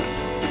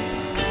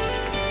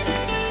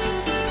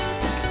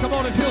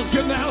Come on, it feels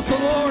good in the house of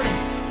the Lord.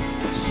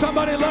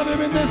 Somebody love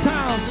him in this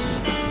house.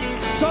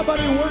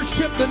 Somebody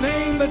worship the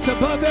name that's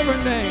above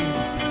every name.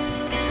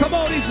 Come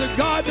on, he's a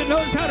God that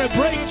knows how to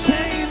break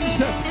chains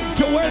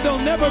to where they'll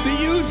never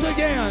be used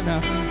again.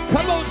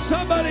 Come on,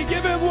 somebody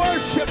give him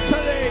worship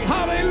today.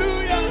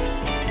 Hallelujah.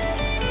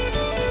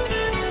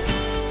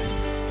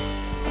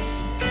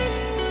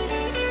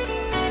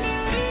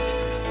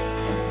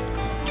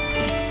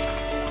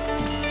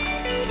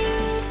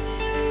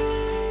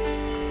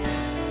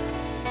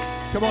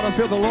 Come on, I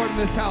feel the Lord in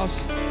this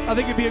house. I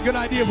think it'd be a good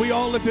idea if we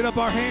all lifted up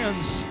our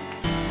hands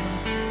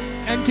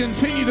and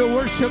continue to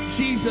worship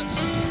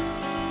Jesus.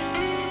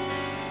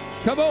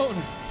 Come on.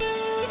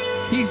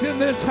 He's in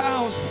this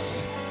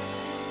house.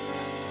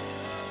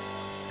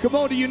 Come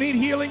on, do you need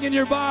healing in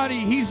your body?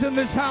 He's in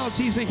this house.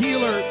 He's a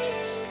healer.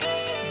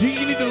 Do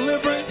you need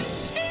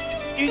deliverance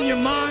in your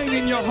mind,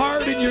 in your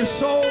heart, in your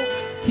soul?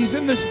 He's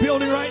in this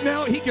building right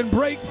now. He can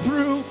break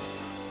through.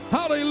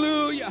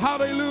 Hallelujah,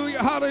 hallelujah,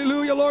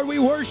 hallelujah. Lord, we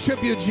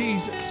worship you,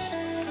 Jesus.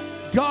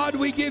 God,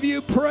 we give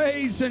you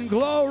praise and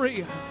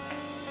glory.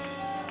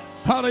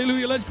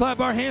 Hallelujah. Let's clap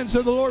our hands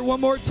to the Lord one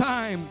more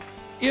time.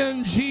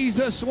 In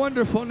Jesus'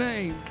 wonderful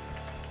name.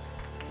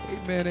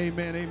 Amen,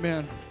 amen,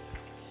 amen.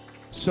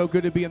 So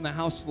good to be in the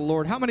house of the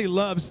Lord. How many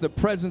loves the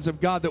presence of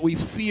God that we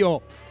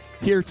feel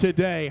here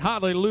today?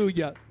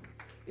 Hallelujah.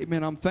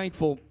 Amen. I'm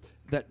thankful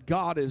that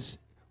God is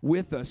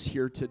with us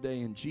here today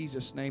in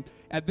Jesus' name.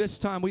 At this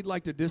time, we'd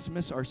like to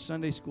dismiss our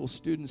Sunday school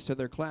students to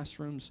their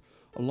classrooms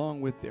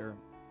along with their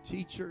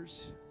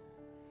teachers.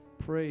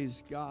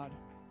 Praise God.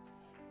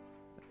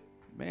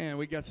 Man,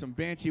 we got some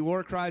Banshee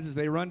war cries as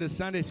they run to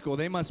Sunday school.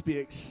 They must be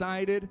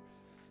excited.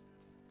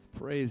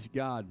 Praise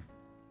God.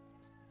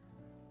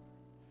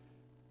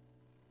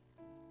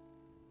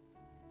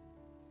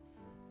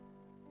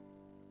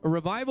 A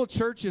revival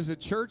church is a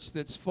church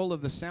that's full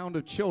of the sound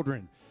of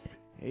children.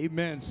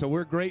 Amen. So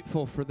we're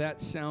grateful for that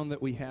sound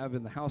that we have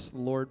in the house of the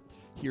Lord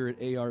here at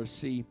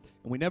ARC. And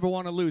we never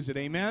want to lose it.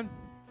 Amen.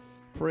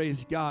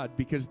 Praise God.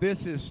 Because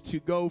this is to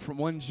go from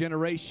one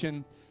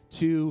generation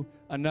to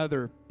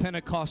another.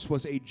 Pentecost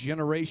was a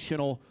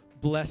generational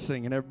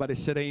blessing. And everybody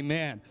said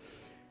amen.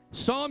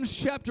 Psalms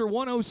chapter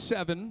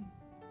 107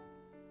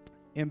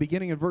 and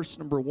beginning in verse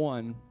number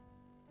 1.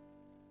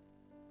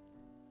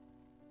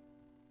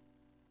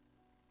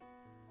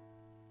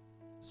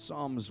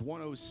 Psalms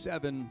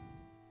 107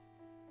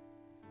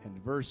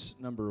 and verse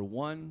number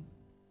 1.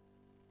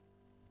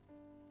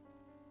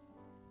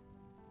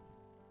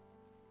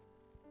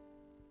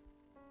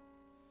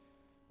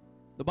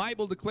 The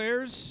Bible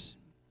declares,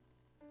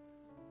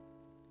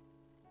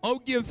 "Oh,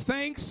 give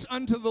thanks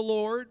unto the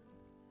Lord,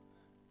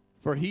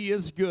 for he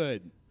is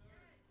good.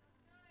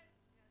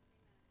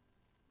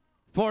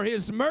 For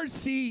his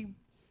mercy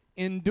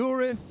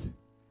endureth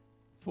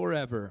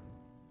forever."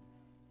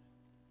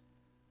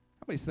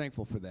 How many's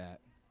thankful for that?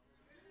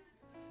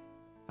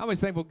 How many's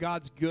thankful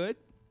God's good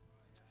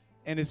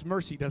and his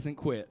mercy doesn't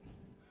quit?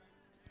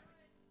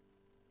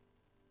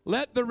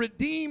 Let the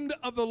redeemed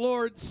of the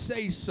Lord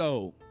say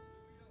so,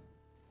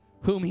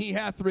 whom he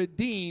hath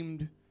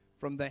redeemed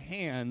from the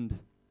hand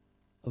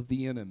of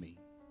the enemy.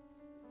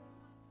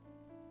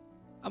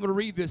 I'm going to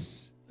read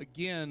this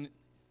again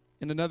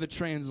in another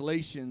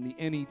translation, the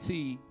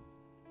NET.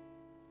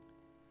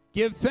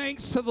 Give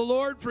thanks to the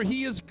Lord, for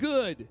he is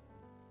good,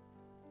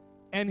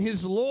 and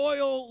his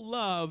loyal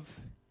love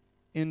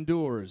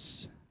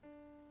endures.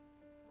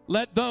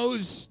 Let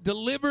those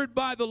delivered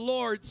by the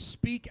Lord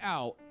speak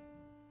out,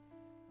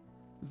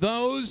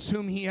 those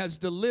whom he has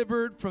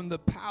delivered from the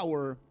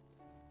power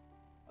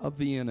of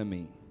the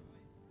enemy.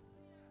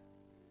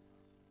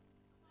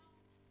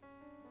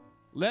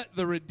 Let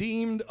the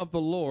redeemed of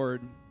the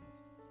Lord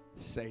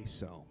say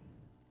so.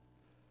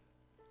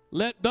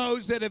 Let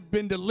those that have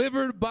been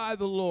delivered by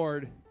the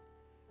Lord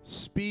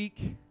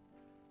speak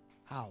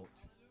out.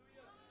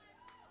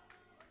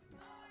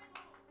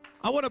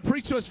 I want to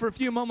preach to us for a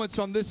few moments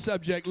on this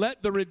subject.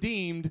 Let the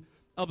redeemed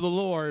of the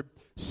Lord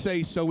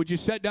say so. Would you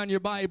set down your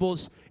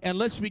Bibles and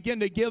let's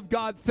begin to give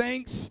God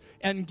thanks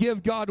and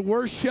give God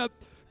worship.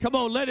 Come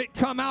on, let it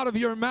come out of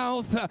your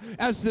mouth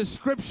as the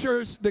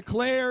scriptures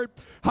declared.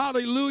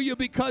 Hallelujah,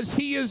 because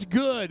he is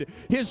good.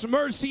 His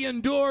mercy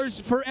endures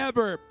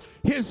forever.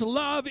 His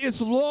love is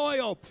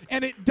loyal,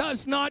 and it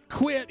does not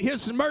quit.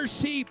 His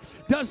mercy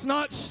does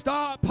not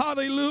stop.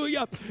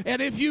 Hallelujah. And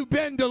if you've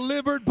been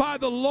delivered by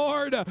the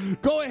Lord,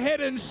 go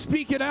ahead and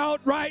speak it out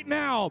right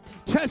now.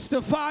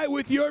 Testify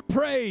with your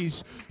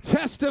praise.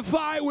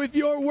 Testify with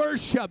your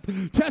worship.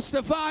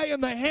 Testify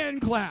in the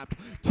hand clap.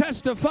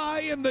 Testify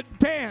in the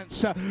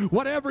dance.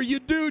 Whatever you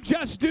do,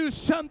 just do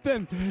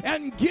something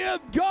and give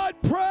God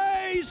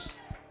praise.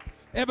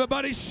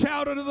 Everybody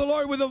shout unto the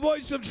Lord with a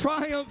voice of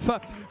triumph.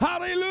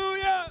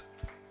 Hallelujah.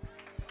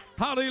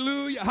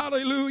 Hallelujah.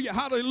 Hallelujah.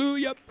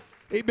 Hallelujah.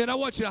 Amen. I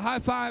want you to high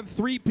five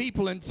 3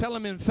 people and tell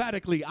them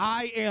emphatically,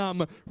 I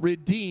am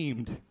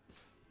redeemed.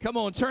 Come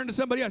on, turn to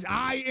somebody else.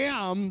 I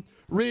am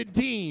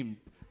redeemed.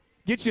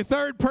 Get your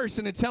third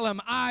person and tell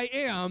them, I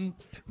am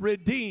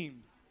redeemed.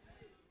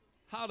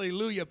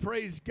 Hallelujah.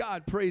 Praise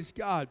God. Praise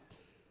God.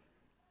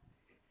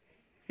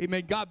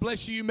 Amen. God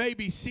bless you. You may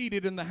be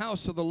seated in the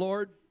house of the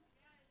Lord.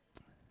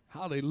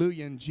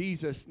 Hallelujah. In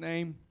Jesus'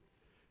 name.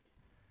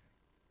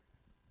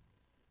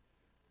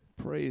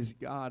 Praise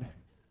God.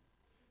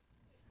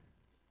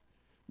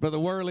 Brother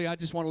Worley, I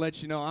just want to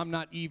let you know I'm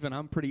not even.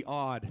 I'm pretty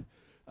odd.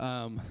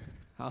 Hallelujah.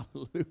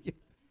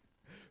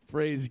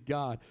 Praise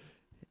God.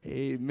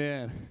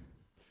 Amen.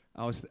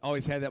 I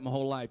always had that my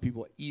whole life.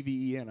 People,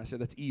 E-V-E-N. I said,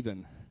 that's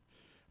even.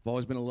 I've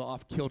always been a little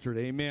off-kiltered.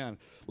 Amen.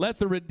 Let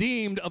the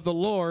redeemed of the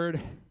Lord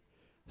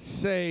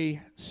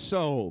say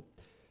so.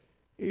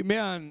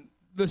 Amen.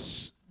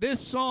 This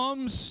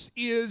Psalms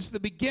is the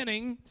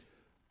beginning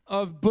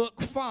of book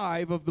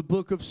 5 of the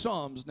book of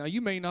Psalms. Now,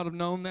 you may not have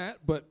known that,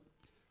 but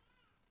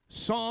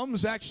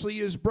Psalms actually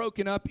is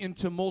broken up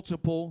into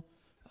multiple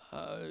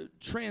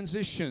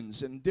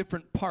transitions and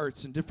different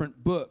parts and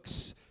different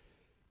books.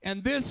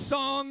 And this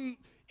song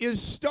is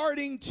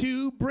starting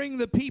to bring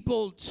the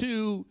people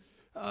to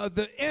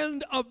the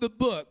end of the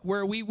book,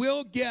 where we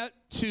will get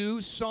to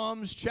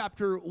Psalms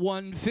chapter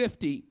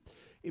 150.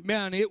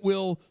 Amen. It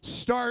will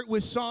start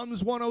with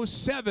Psalms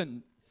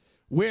 107,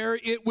 where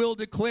it will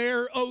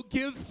declare, "Oh,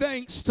 give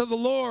thanks to the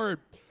Lord,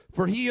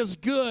 for he is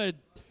good,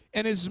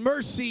 and his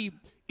mercy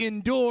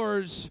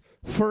endures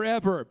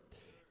forever."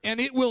 And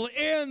it will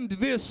end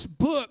this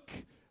book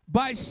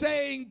by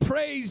saying,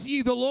 "Praise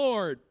ye the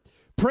Lord.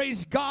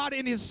 Praise God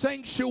in his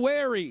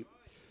sanctuary.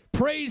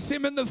 Praise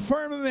him in the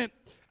firmament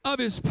of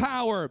his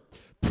power.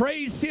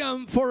 Praise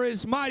him for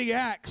his mighty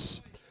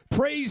acts.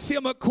 Praise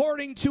him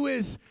according to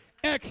his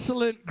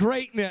excellent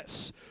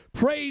greatness.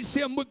 Praise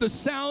him with the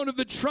sound of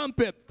the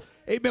trumpet."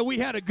 Amen. We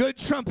had a good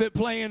trumpet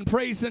playing,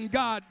 praising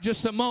God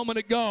just a moment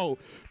ago.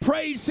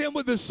 Praise him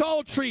with a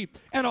psaltery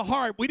and a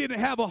harp. We didn't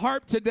have a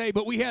harp today,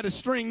 but we had a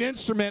stringed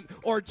instrument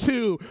or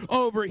two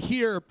over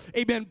here.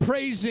 Amen.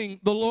 Praising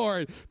the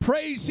Lord.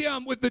 Praise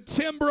him with the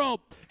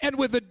timbrel and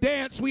with the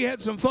dance. We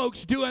had some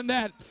folks doing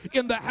that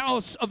in the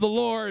house of the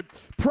Lord.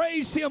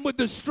 Praise him with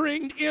the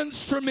stringed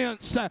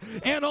instruments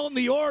and on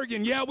the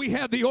organ. Yeah, we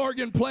had the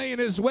organ playing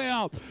as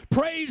well.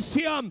 Praise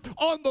him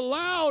on the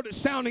loud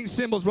sounding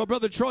cymbals. Well,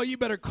 Brother Troy, you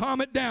better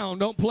calm it down.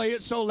 Don't play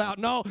it so loud.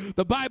 No,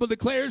 the Bible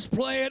declares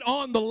play it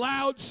on the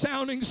loud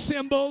sounding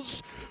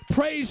cymbals.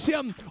 Praise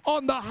him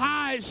on the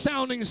high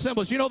sounding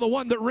cymbals. You know, the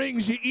one that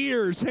rings your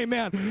ears,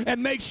 amen,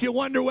 and makes you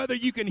wonder whether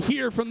you can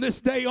hear from this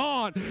day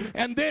on.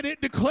 And then it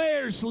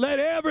declares, let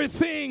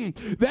everything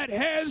that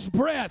has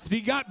breath.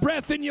 You got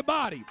breath in your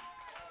body?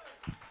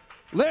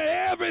 Let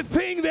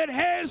everything that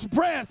has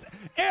breath,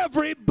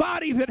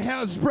 everybody that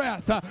has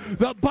breath,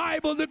 the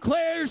Bible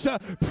declares,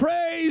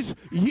 praise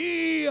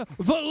ye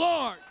the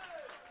Lord.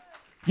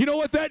 You know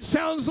what that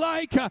sounds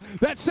like?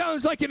 That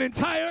sounds like an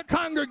entire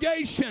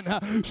congregation.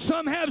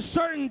 Some have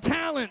certain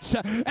talents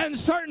and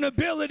certain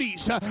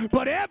abilities,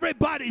 but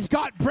everybody's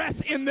got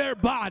breath in their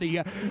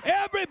body.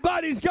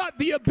 Everybody's got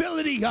the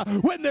ability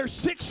when they're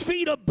 6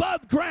 feet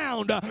above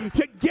ground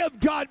to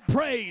give God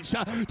praise,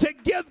 to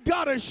give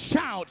God a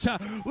shout.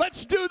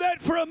 Let's do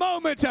that for a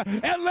moment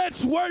and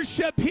let's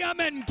worship him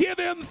and give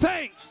him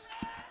thanks.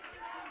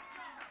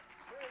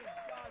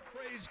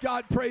 Praise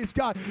God, praise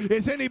God.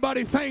 Is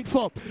anybody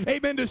thankful,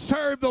 amen, to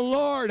serve the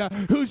Lord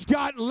who's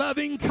got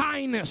loving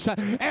kindness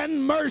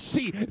and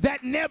mercy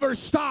that never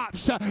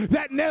stops,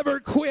 that never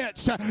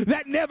quits,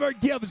 that never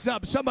gives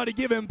up? Somebody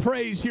give him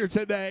praise here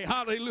today.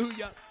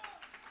 Hallelujah.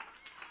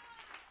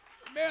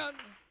 Amen.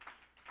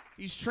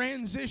 He's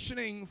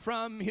transitioning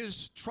from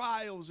his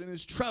trials and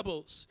his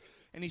troubles,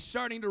 and he's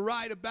starting to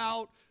write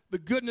about the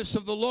goodness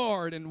of the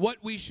Lord and what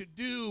we should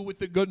do with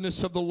the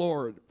goodness of the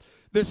Lord.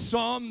 This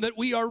psalm that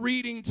we are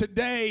reading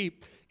today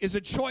is a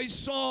choice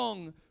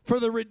song for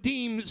the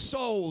redeemed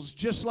souls,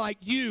 just like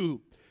you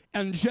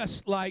and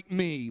just like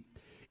me.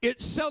 It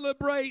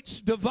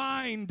celebrates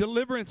divine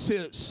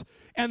deliverances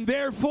and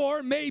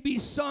therefore may be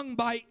sung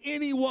by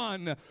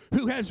anyone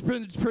who has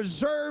been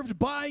preserved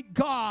by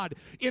God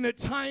in a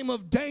time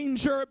of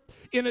danger,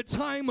 in a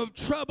time of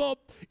trouble,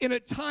 in a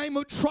time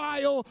of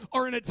trial,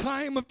 or in a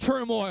time of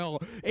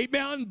turmoil.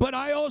 Amen. But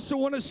I also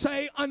want to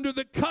say, under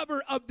the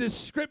cover of this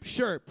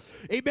scripture,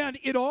 amen,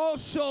 it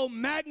also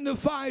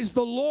magnifies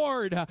the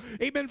Lord,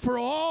 amen, for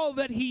all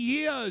that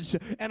he is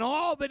and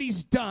all that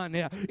he's done.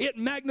 It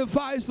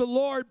magnifies the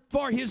Lord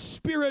for his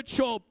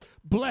spiritual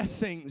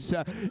blessings.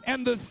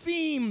 And the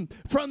theme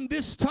from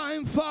this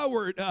time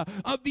forward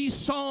of these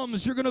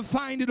psalms, you're going to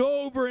find it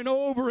over and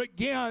over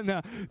again.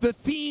 The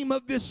theme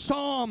of this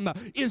psalm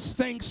is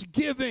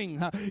thanksgiving.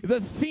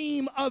 The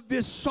theme of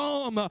this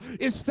psalm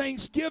is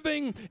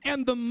thanksgiving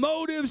and the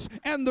motives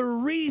and the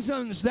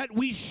reasons that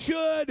we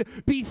should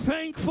be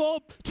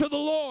thankful to the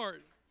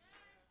Lord.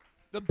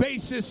 The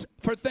basis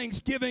for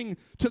thanksgiving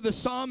to the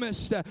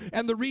psalmist,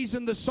 and the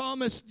reason the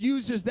psalmist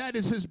uses that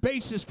as his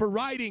basis for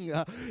writing,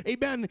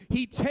 amen,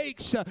 he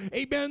takes,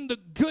 amen, the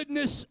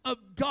goodness of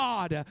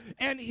God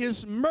and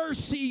his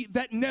mercy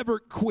that never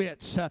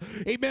quits.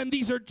 Amen.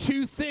 These are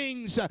two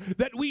things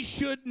that we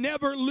should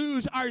never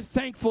lose our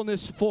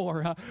thankfulness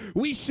for.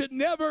 We should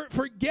never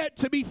forget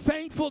to be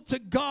thankful to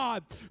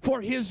God for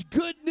his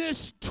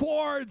goodness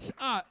towards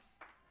us.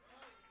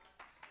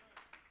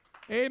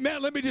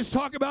 Amen. Let me just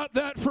talk about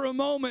that for a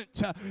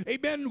moment.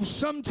 Amen.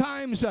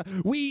 Sometimes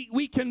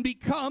we can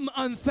become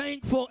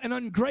unthankful and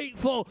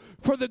ungrateful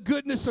for the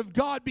goodness of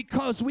God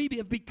because we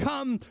have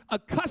become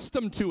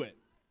accustomed to it.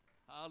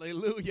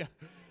 Hallelujah.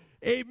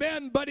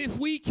 Amen. But if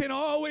we can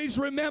always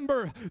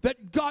remember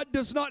that God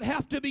does not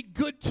have to be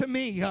good to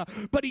me,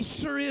 but he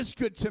sure is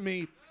good to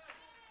me.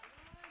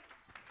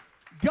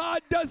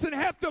 God doesn't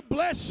have to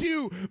bless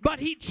you, but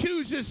he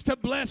chooses to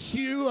bless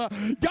you.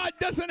 God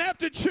doesn't have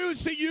to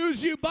choose to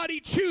use you, but he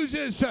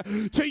chooses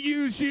to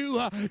use you.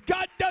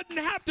 God doesn't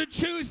have to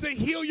choose to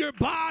heal your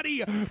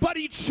body, but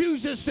he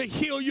chooses to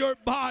heal your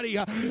body.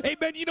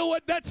 Amen. You know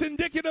what that's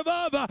indicative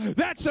of?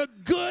 That's a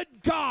good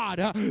God.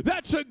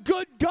 That's a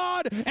good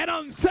God, and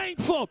I'm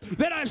thankful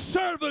that I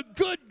serve a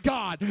good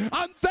God.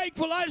 I'm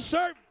thankful I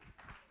serve.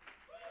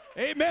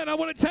 Amen. I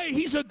want to tell you,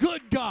 he's a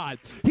good God.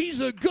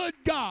 He's a good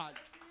God.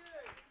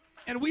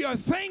 And we are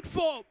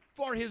thankful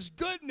for his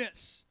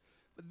goodness.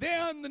 But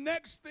then the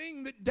next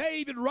thing that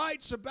David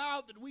writes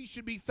about that we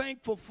should be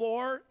thankful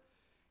for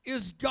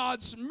is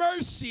God's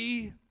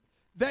mercy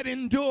that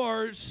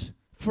endures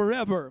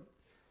forever.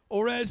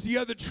 Or as the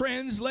other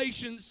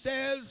translation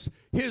says,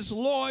 his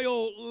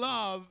loyal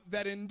love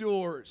that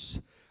endures.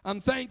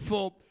 I'm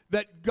thankful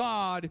that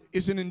God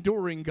is an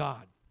enduring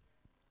God.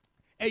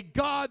 A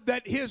God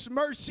that his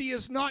mercy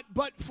is not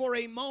but for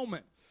a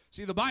moment.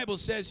 See, the Bible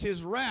says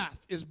his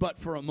wrath is but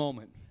for a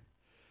moment,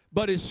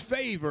 but his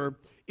favor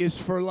is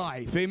for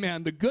life.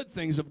 Amen. The good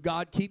things of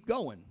God keep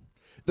going.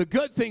 The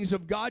good things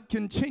of God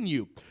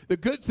continue. The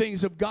good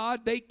things of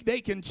God, they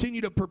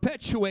continue to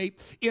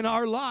perpetuate in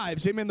our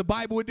lives. Amen. The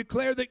Bible would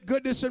declare that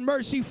goodness and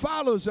mercy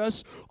follows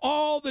us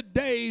all the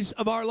days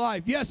of our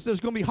life. Yes, there's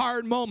going to be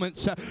hard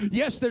moments.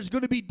 Yes, there's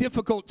going to be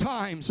difficult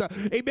times.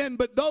 Amen.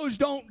 But those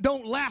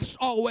don't last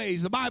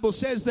always. The Bible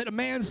says that a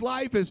man's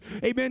life is,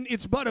 amen,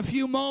 it's but a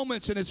few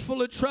moments and it's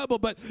full of trouble.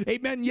 But,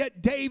 amen,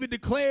 yet David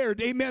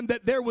declared, amen,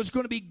 that there was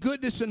going to be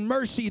goodness and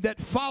mercy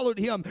that followed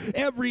him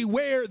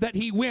everywhere that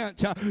he went.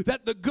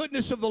 That the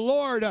goodness of the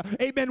Lord,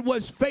 amen,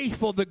 was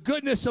faithful. The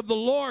goodness of the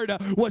Lord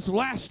was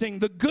lasting.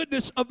 The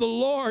goodness of the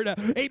Lord,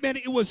 amen,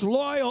 it was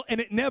loyal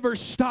and it never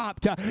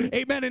stopped.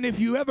 Amen. And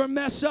if you ever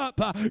mess up,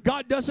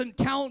 God doesn't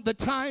count the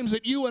times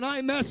that you and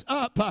I mess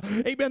up.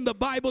 Amen. The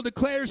Bible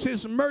declares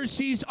his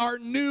mercies are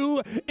new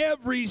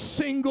every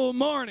single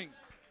morning.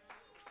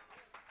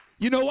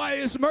 You know why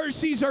his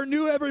mercies are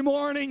new every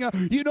morning?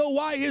 You know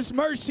why his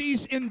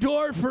mercies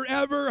endure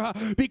forever?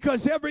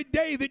 Because every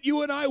day that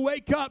you and I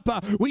wake up,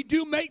 we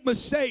do make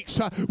mistakes.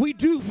 We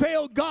do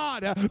fail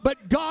God.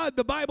 But God,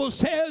 the Bible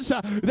says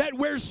that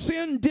where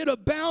sin did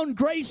abound,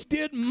 grace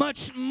did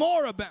much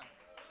more abound.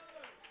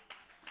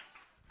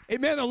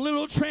 Amen. A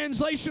little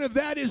translation of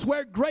that is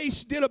where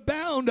grace did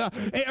abound,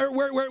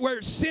 or where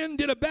sin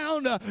did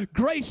abound,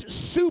 grace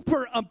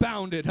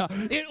superabounded.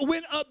 It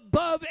went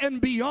above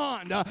and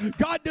beyond.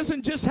 God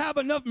doesn't just have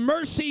enough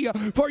mercy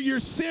for your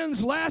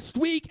sins last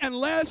week and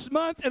last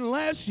month and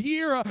last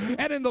year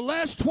and in the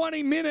last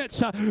 20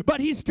 minutes, but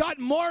he's got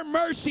more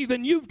mercy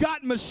than you've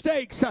got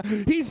mistakes.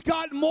 He's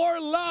got more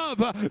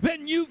love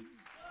than you've.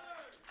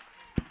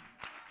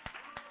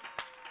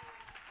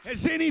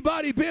 Has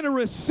anybody been a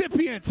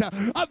recipient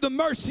of the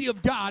mercy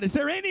of God? Is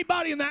there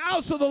anybody in the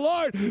house of the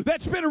Lord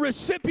that's been a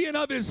recipient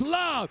of his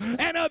love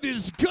and of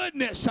his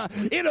goodness?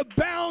 It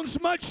abounds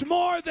much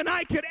more than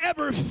I could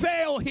ever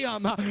fail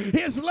him.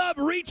 His love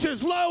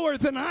reaches lower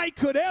than I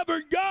could ever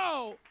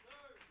go.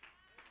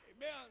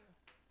 Amen.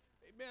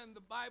 Amen.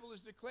 The Bible is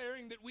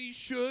declaring that we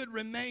should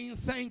remain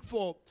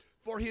thankful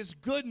for his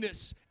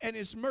goodness and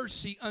his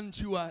mercy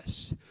unto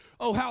us.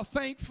 Oh, how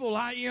thankful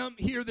I am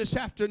here this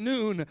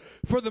afternoon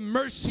for the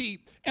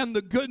mercy and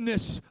the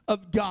goodness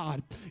of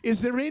God.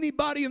 Is there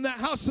anybody in the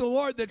house of the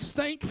Lord that's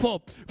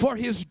thankful for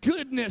his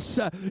goodness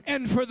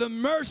and for the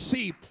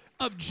mercy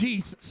of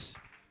Jesus?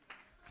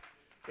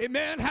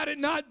 Amen. Had it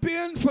not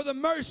been for the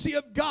mercy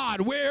of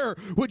God, where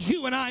would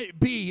you and I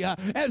be?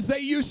 As they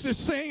used to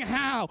sing,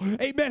 how?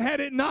 Amen. Had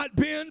it not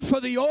been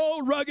for the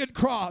old rugged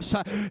cross,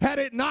 had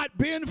it not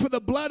been for the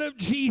blood of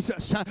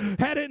Jesus,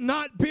 had it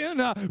not been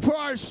for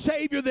our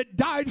Savior that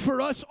died for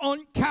us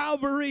on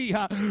Calvary,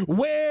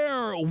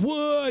 where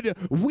would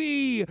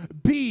we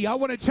be? I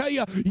want to tell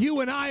you, you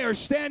and I are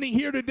standing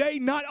here today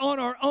not on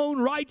our own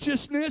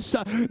righteousness,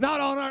 not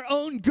on our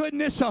own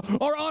goodness,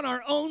 or on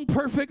our own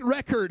perfect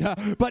record,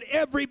 but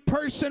every every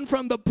person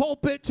from the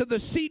pulpit to the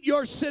seat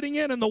you're sitting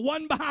in and the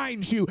one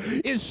behind you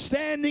is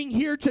standing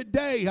here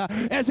today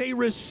as a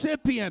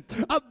recipient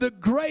of the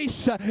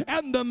grace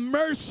and the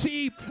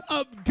mercy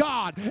of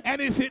God. And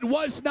if it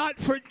was not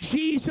for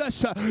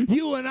Jesus,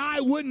 you and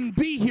I wouldn't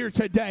be here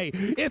today.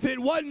 If it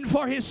wasn't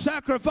for his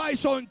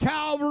sacrifice on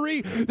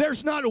Calvary,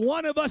 there's not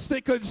one of us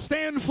that could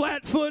stand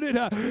flat-footed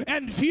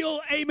and feel,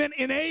 amen,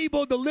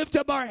 enabled to lift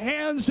up our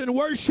hands and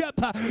worship,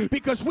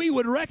 because we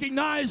would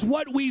recognize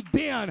what we've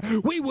been.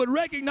 We would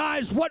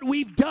recognize what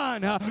we've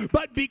done.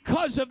 But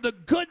because of the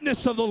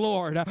goodness of the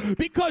Lord,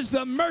 because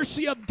the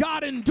mercy of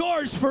God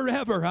endures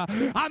forever,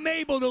 I'm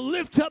able to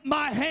lift up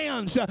my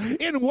hands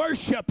in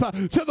worship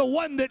to the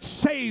one that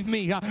saved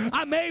me.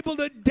 I'm able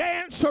to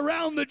dance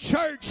around the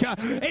church,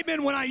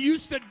 amen, when I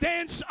used to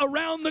dance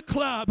around the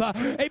club.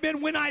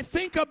 Amen, when I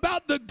think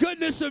about the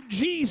goodness of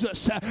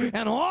Jesus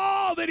and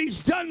all that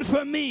he's done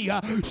for me,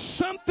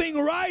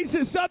 something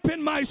rises up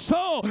in my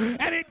soul,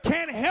 and it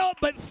can't help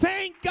but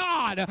thank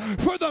God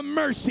for the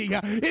mercy.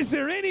 Is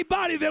there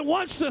anybody that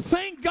wants to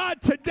thank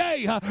God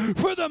today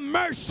for the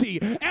mercy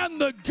and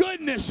the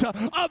goodness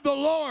of the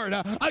Lord?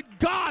 A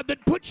God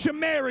that puts your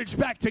marriage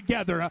back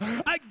together,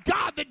 a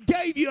God that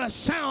gave you a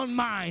sound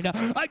mind,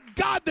 a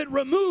God that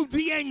removed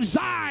the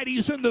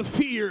anxieties and the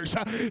fears.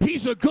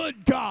 He's a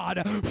good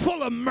God,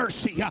 full of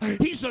mercy.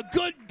 He's a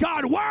good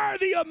God,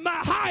 worthy of my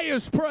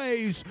highest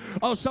praise.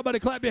 Oh, somebody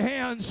clap your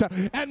hands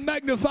and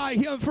magnify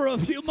him for a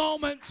few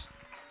moments.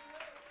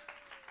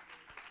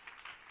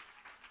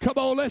 Come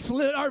on, let's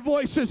lift our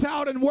voices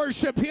out and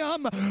worship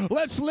him.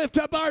 Let's lift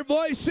up our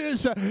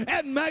voices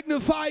and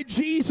magnify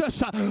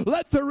Jesus.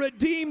 Let the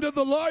redeemed of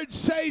the Lord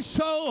say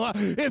so.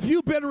 If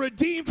you've been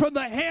redeemed from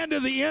the hand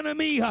of the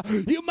enemy,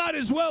 you might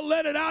as well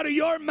let it out of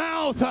your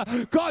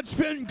mouth. God's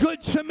been good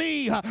to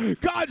me.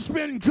 God's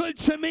been good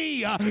to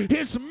me.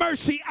 His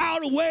mercy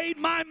outweighed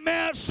my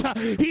mess.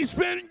 He's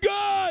been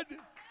good.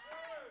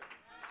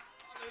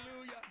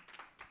 Hallelujah.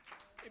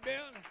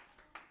 Amen.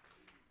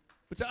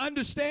 But to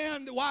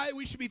understand why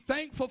we should be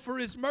thankful for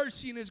his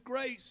mercy and his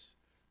grace,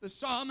 the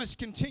psalmist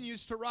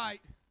continues to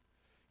write.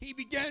 He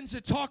begins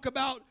to talk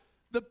about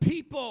the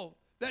people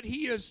that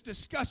he is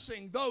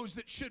discussing, those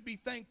that should be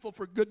thankful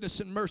for goodness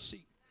and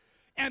mercy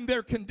and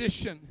their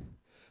condition.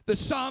 The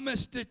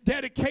psalmist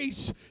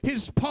dedicates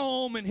his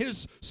poem and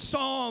his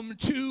psalm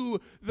to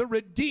the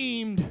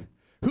redeemed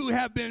who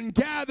have been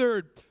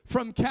gathered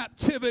from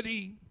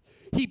captivity.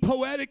 He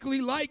poetically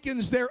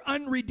likens their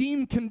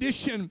unredeemed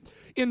condition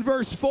in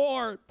verse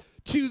 4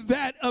 to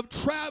that of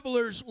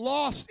travelers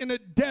lost in a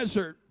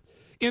desert.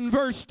 In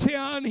verse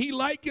 10, he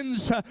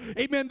likens,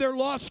 amen, their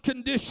lost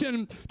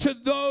condition to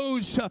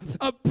those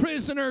of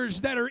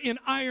prisoners that are in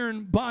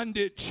iron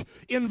bondage.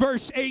 In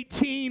verse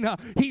 18,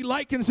 he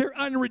likens their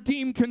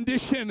unredeemed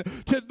condition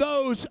to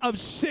those of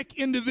sick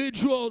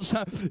individuals,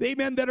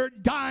 amen, that are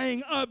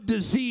dying of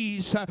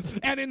disease.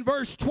 And in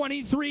verse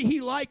 23, he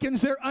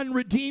likens their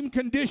unredeemed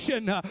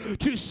condition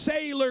to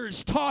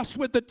sailors tossed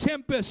with the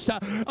tempest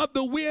of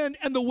the wind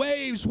and the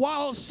waves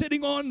while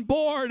sitting on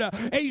board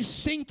a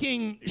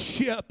sinking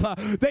ship.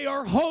 They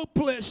are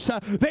hopeless.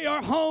 They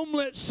are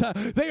homeless.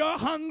 They are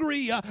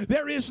hungry.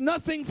 There is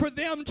nothing for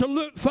them to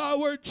look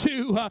forward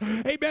to.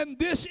 Amen.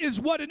 This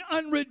is what an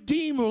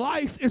unredeemed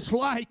life is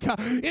like.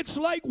 It's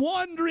like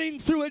wandering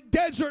through a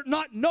desert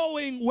not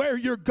knowing where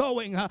you're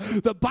going.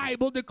 The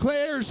Bible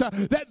declares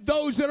that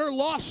those that are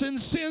lost in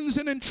sins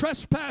and in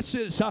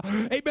trespasses,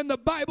 amen, the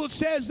Bible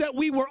says that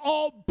we were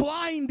all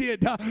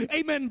blinded,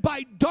 amen,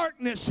 by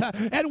darkness,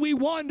 and we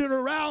wandered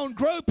around,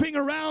 groping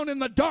around in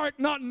the dark,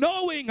 not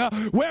knowing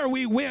where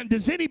we went.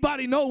 Does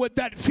anybody know what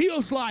that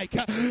feels like?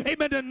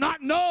 Amen. To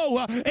not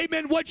know,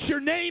 amen, what your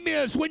name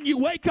is when you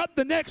wake up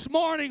the next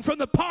morning from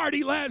the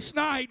party last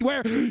night,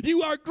 where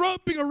you are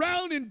groping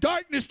around in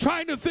darkness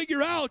trying to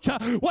figure out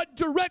what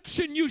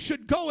direction you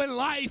should go in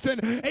life.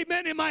 And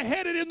amen, am I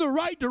headed in the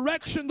right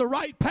direction, the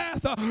right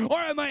path, or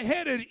am I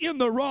headed in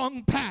the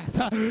wrong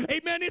path?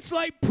 Amen. It's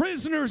like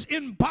prisoners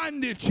in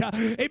bondage.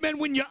 Amen.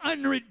 When you're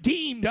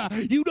unredeemed,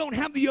 you don't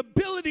have the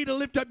ability to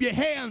lift up your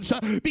hands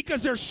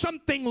because there's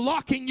something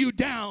locking you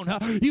down.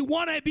 You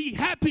want to be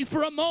happy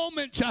for a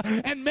moment,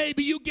 and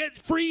maybe you get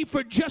free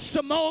for just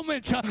a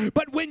moment,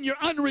 but when you're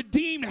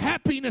unredeemed,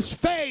 happiness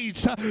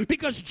fades,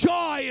 because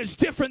joy is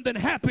different than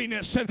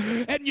happiness.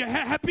 And you're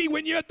happy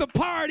when you're at the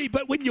party,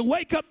 but when you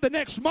wake up the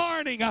next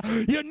morning,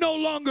 you no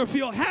longer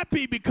feel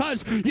happy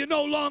because you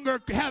no longer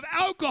have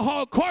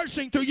alcohol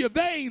coursing through your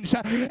veins,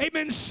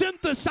 amen,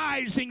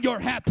 synthesizing your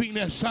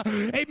happiness.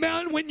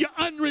 Amen. When you're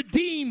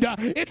unredeemed,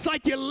 it's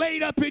like you're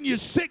laid up in your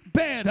sick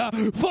bed,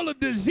 full of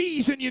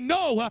disease and and you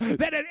know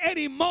that at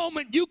any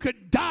moment you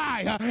could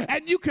die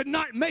and you could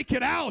not make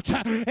it out.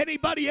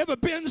 Anybody ever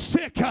been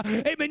sick?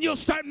 Amen. You'll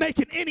start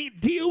making any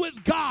deal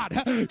with God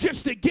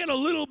just to get a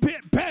little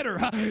bit better.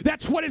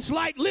 That's what it's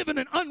like living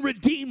an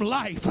unredeemed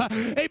life.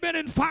 Amen.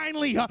 And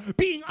finally,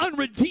 being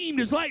unredeemed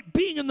is like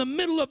being in the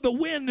middle of the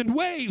wind and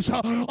waves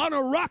on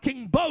a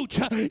rocking boat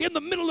in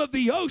the middle of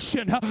the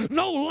ocean.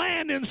 No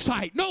land in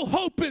sight, no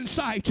hope in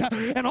sight.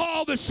 And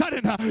all of a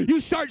sudden,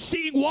 you start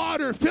seeing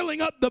water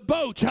filling up the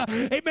boat.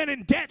 Amen.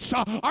 And debts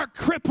are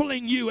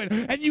crippling you,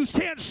 and you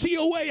can't see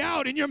a way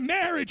out, and your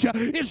marriage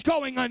is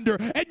going under,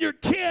 and your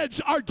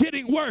kids are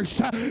getting worse.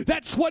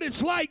 That's what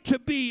it's like to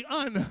be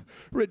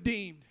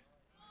unredeemed.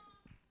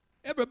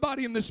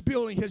 Everybody in this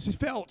building has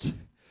felt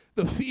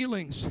the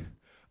feelings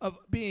of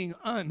being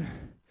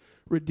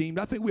unredeemed.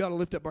 I think we ought to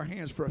lift up our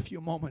hands for a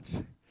few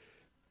moments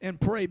and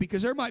pray,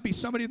 because there might be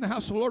somebody in the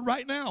house of the Lord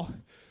right now.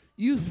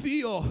 You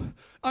feel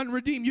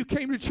unredeemed. You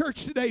came to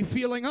church today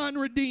feeling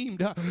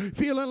unredeemed,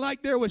 feeling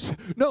like there was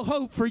no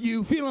hope for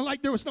you, feeling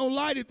like there was no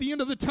light at the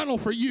end of the tunnel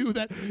for you,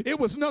 that it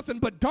was nothing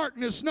but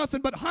darkness,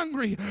 nothing but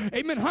hungry,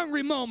 amen,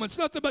 hungry moments,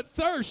 nothing but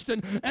thirst,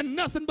 and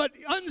nothing but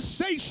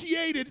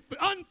unsatiated,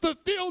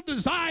 unfulfilled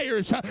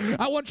desires.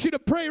 I want you to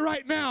pray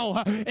right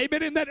now,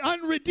 amen, in that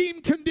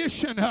unredeemed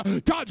condition,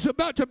 God's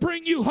about to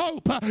bring you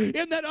hope.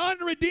 In that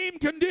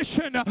unredeemed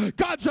condition,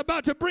 God's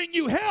about to bring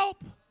you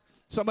help.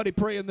 Somebody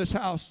pray in this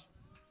house.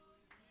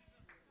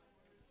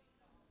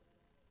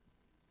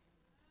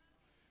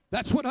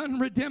 That's what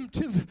unredeemed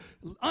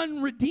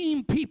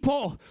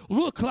people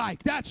look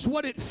like. That's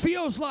what it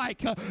feels like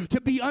to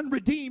be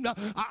unredeemed.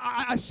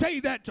 I say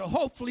that to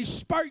hopefully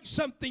spark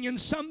something in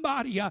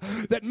somebody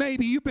that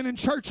maybe you've been in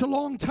church a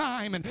long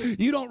time and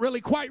you don't really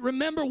quite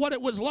remember what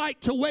it was like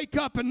to wake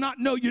up and not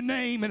know your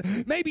name.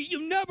 And maybe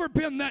you've never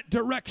been that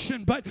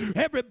direction, but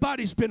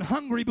everybody's been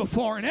hungry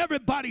before, and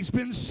everybody's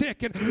been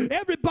sick, and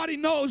everybody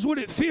knows what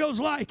it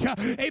feels like,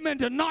 amen,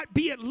 to not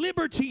be at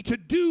liberty to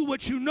do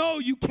what you know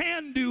you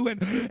can do.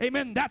 And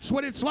amen, that's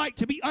what it's like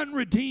to be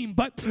unredeemed.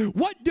 But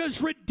what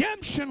does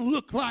redemption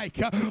look like?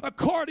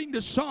 According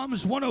to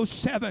Psalms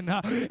 107,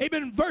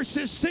 amen,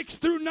 verses 6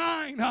 through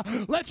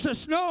 9, lets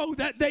us know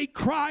that they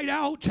cried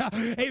out.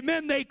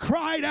 Amen, they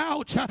cried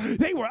out.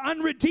 They were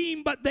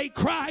unredeemed, but they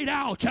cried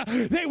out.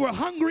 They were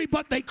hungry,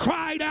 but they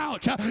cried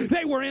out.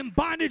 They were in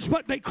bondage,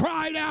 but they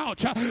cried out.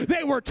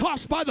 They were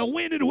tossed by the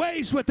wind and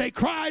waves, but they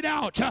cried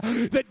out.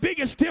 The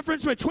biggest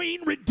difference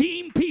between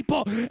redeemed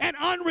people and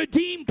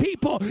unredeemed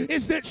people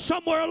is that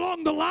somewhere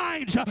along the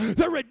lines,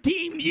 the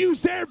redeemed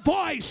used their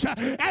voice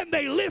and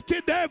they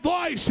lifted their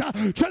voice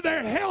to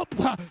their help.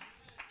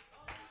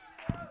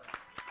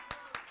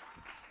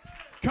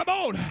 Come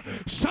on.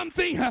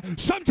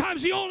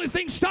 Sometimes the only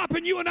thing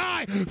stopping you and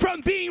I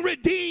from being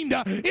redeemed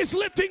is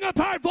lifting up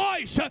our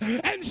voice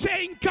and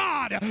saying,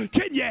 God,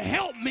 can you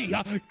help me?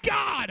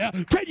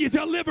 God, can you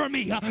deliver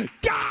me?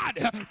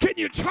 God, can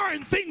you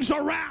turn things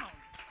around?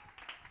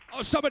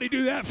 Oh, somebody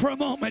do that for a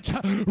moment.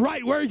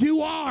 Right where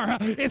you are,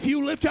 if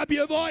you lift up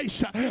your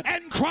voice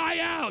and cry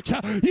out,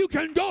 you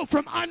can go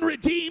from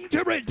unredeemed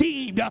to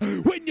redeemed.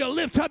 When you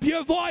lift up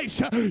your voice,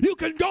 you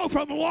can go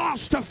from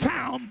lost to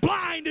found,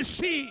 blind to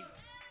seeing.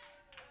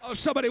 Oh,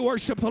 somebody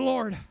worship the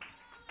Lord.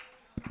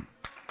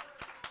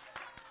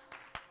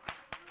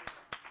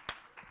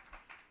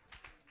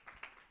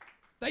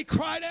 They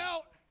cried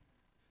out.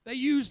 They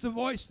used the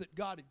voice that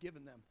God had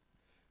given them.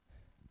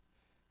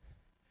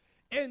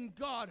 And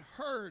God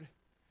heard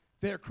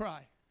their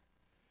cry.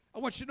 I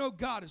want you to know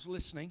God is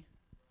listening.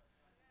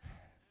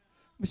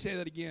 Let me say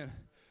that again.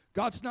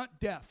 God's not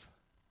deaf.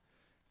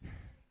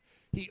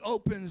 He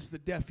opens the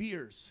deaf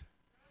ears.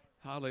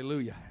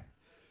 Hallelujah.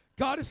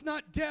 God is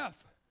not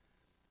deaf.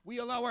 We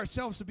allow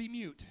ourselves to be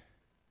mute.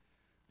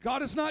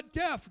 God is not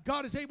deaf.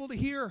 God is able to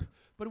hear,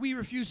 but we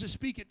refuse to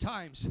speak at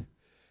times.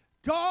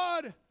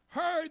 God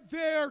heard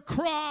their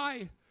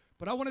cry,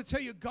 but I want to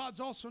tell you, God's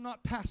also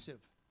not passive.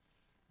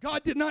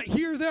 God did not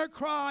hear their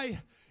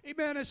cry,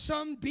 amen, as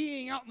some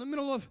being out in the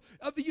middle of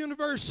the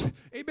universe,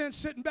 amen,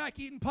 sitting back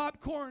eating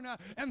popcorn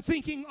and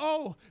thinking,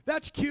 oh,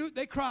 that's cute,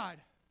 they cried.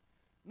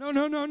 No,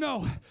 no, no,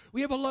 no. We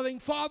have a loving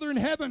Father in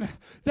heaven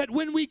that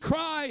when we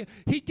cry,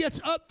 He gets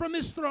up from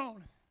His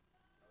throne.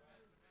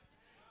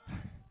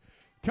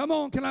 Come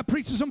on, can I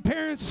preach to some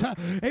parents,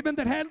 amen,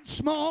 that had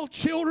small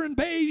children,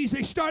 babies.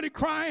 They started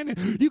crying,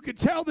 and you could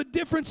tell the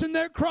difference in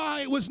their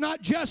cry. It was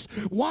not just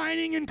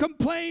whining and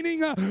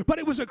complaining, but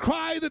it was a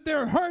cry that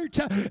they're hurt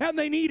and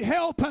they need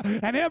help.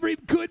 And every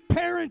good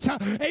parent,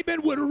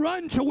 amen, would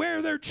run to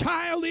where their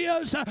child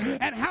is.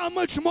 And how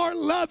much more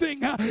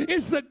loving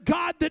is the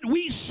God that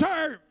we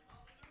serve.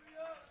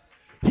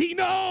 He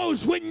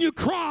knows when you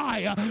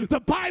cry.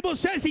 The Bible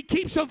says He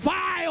keeps a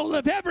vial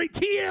of every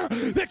tear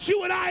that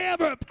you and I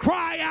ever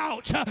cry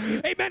out.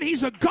 Amen.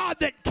 He's a God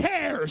that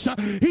cares.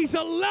 He's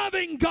a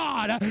loving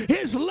God.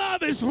 His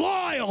love is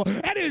loyal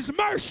and His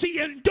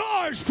mercy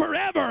endures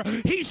forever.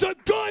 He's a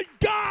good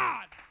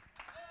God.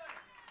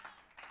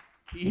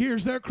 He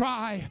hears their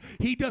cry.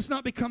 He does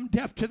not become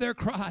deaf to their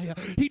cry.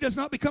 He does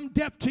not become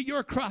deaf to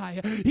your cry.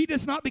 He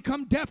does not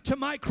become deaf to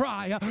my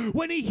cry.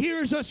 When he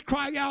hears us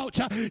cry out,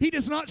 he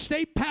does not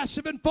stay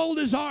passive and fold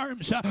his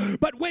arms.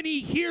 But when he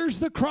hears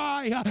the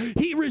cry,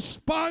 he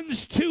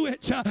responds to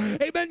it.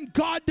 Amen.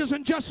 God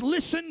doesn't just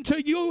listen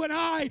to you and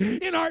I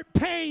in our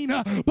pain,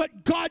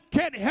 but God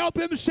can't help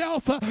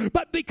himself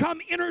but become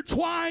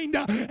intertwined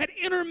and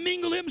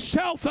intermingle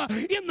himself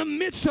in the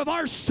midst of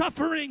our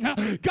suffering.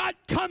 God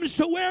comes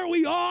to where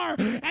we are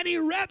and he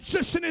wraps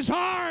us in his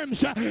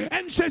arms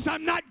and says,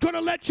 I'm not going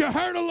to let you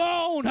hurt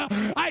alone.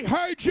 I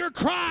heard your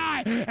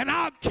cry and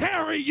I'll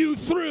carry you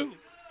through.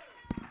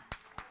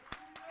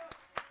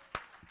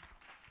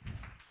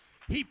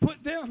 He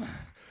put them,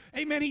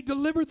 amen, he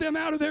delivered them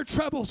out of their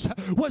troubles,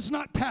 was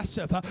not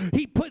passive.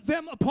 He put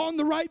them upon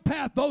the right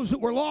path, those that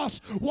were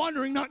lost,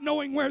 wandering, not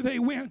knowing where they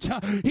went.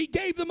 He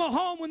gave them a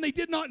home when they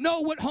did not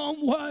know what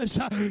home was.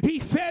 He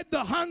fed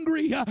the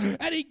hungry,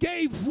 and he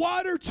gave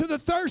water to the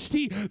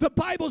thirsty. The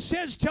Bible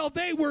says till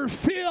they were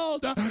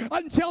filled,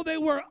 until they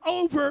were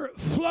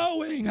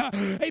overflowing.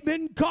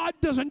 Amen. God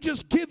doesn't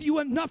just give you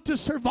enough to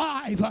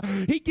survive.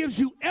 He gives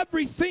you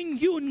everything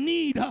you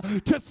need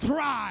to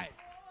thrive.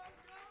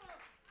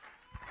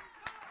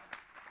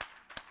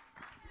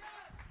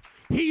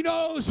 He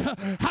knows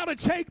how to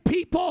take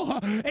people,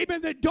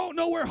 amen, that don't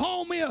know where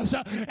home is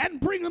and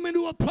bring them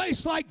into a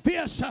place like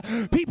this.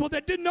 People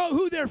that didn't know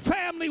who their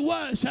family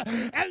was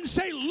and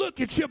say,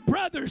 look at your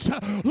brothers,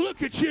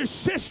 look at your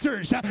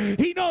sisters.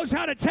 He knows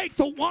how to take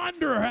the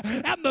wanderer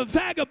and the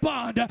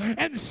vagabond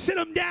and sit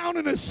them down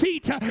in a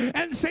seat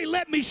and say,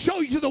 let me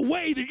show you the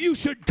way that you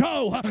should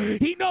go.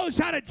 He knows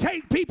how to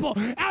take people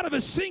out of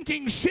a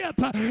sinking ship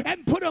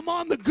and put them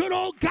on the good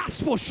old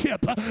gospel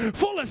ship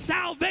full of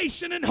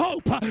salvation and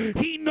hope.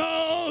 He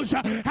knows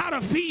how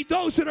to feed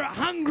those that are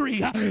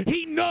hungry.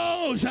 He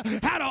knows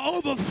how to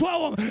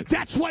overflow them.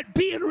 That's what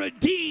being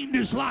redeemed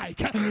is like.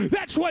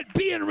 That's what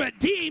being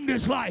redeemed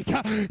is like.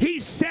 He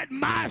set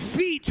my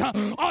feet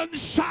on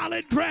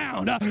solid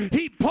ground.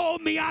 He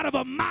pulled me out of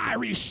a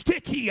miry,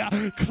 sticky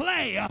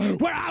clay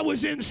where I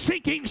was in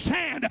sinking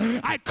sand.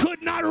 I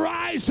could not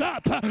rise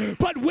up.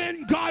 But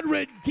when God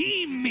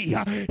redeemed me,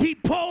 he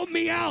pulled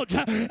me out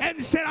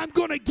and said, I'm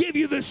going to give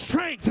you the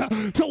strength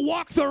to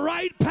walk the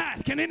right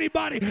path. Can anybody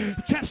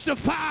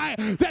testify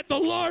that the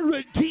Lord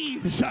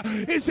redeems?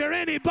 Is there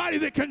anybody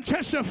that can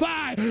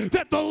testify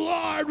that the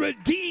Lord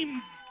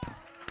redeemed?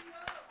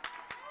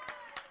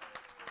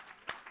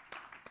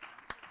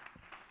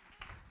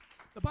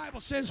 The Bible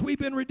says we've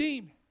been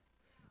redeemed.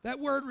 That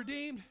word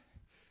redeemed,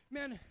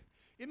 man,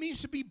 it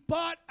means to be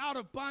bought out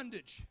of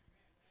bondage,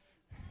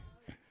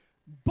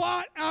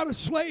 bought out of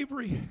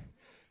slavery.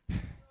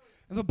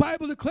 And the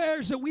Bible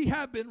declares that we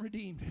have been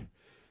redeemed.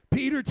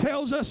 Peter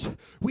tells us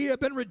we have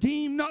been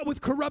redeemed not with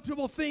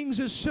corruptible things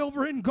as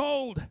silver and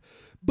gold,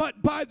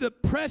 but by the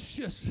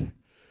precious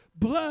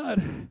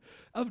blood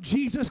of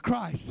Jesus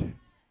Christ.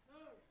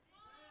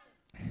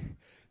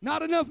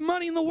 Not enough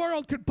money in the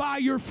world could buy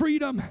your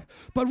freedom,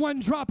 but one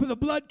drop of the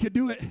blood could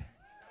do it.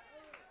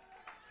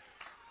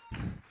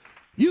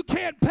 You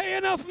can't pay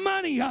enough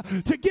money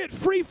to get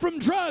free from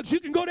drugs. You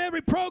can go to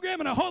every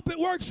program and I hope it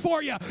works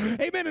for you.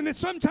 Amen. And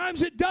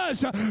sometimes it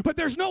does. But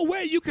there's no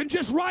way you can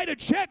just write a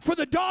check for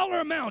the dollar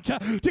amount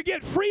to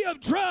get free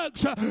of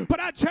drugs. But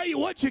I tell you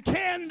what you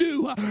can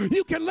do.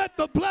 You can let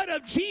the blood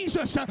of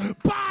Jesus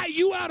buy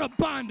you out of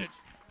bondage.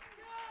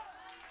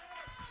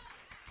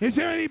 Is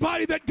there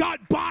anybody that got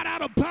bought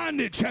out of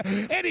bondage?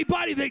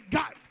 Anybody that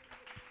got...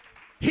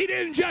 He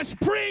didn't just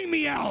bring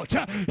me out.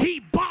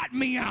 He bought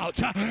me out.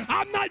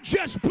 I'm not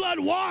just blood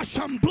washed.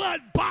 I'm blood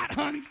bought,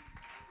 honey.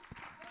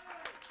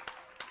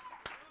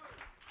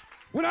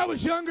 When I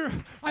was younger,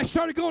 I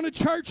started going to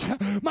church.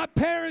 My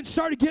parents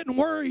started getting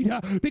worried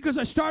because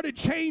I started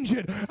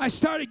changing. I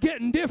started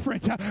getting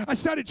different. I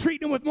started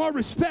treating them with more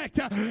respect.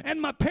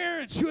 And my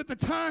parents, who at the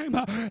time,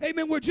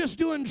 amen, were just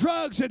doing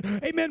drugs and,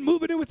 amen,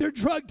 moving in with their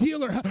drug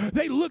dealer,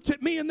 they looked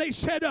at me and they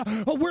said,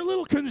 oh, we're a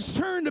little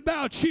concerned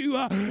about you.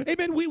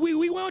 Amen,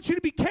 we want you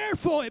to be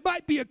careful. It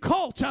might be a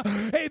cult.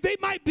 They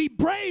might be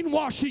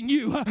brainwashing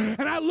you.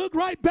 And I looked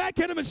right back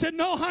at them and said,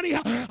 no, honey,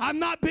 I've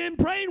not been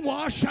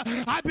brainwashed.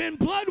 I've been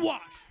blood washed.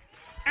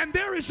 And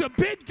there is a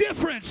big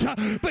difference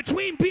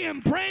between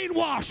being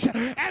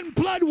brainwashed and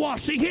blood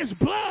washing. His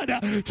blood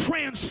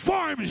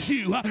transforms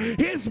you.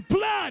 His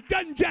blood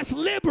doesn't just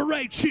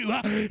liberate you.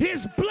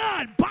 His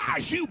blood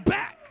buys you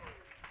back.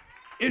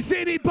 Is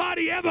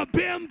anybody ever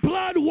been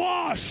blood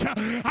washed?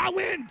 I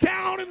went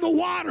down in the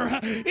water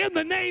in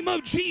the name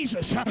of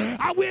Jesus.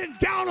 I went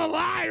down a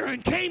liar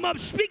and came up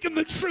speaking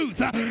the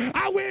truth.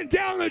 I went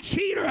down a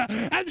cheater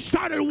and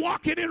started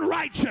walking in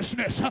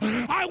righteousness.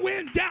 I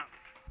went down.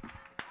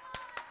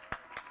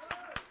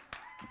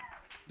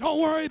 Don't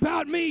worry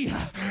about me.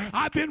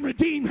 I've been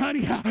redeemed,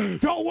 honey.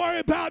 Don't worry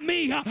about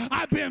me.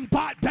 I've been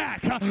bought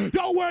back.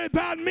 Don't worry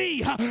about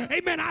me.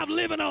 Amen. I'm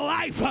living a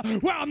life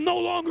where I'm no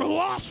longer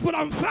lost, but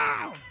I'm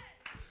found.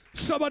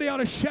 Somebody ought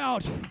to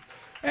shout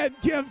and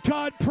give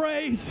God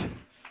praise.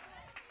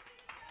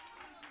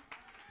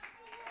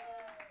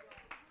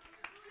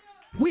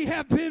 We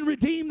have been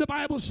redeemed, the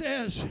Bible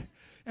says,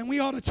 and we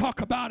ought to talk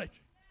about it.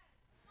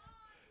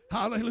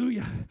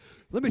 Hallelujah.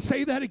 Let me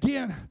say that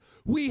again.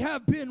 We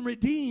have been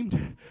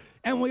redeemed,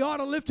 and we ought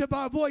to lift up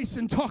our voice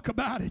and talk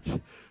about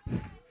it.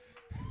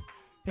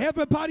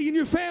 Everybody in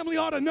your family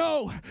ought to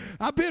know,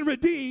 I've been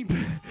redeemed.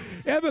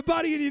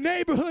 Everybody in your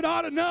neighborhood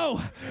ought to know,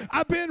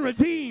 I've been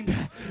redeemed.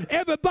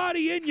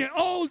 Everybody in your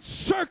old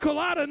circle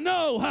ought to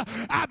know,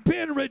 I've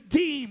been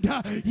redeemed.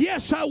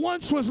 Yes, I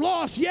once was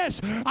lost.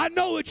 Yes, I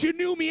know what you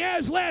knew me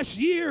as last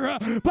year.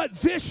 But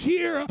this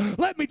year,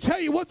 let me tell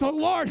you what the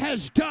Lord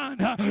has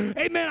done.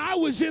 Amen. I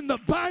was in the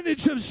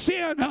bondage of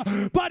sin,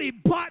 but He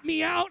bought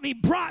me out and He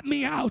brought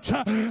me out.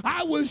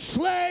 I was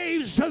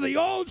slaves to the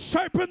old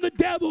serpent, the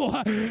devil,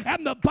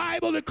 and the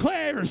Bible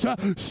declares,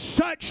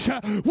 such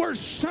were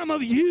some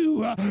of you,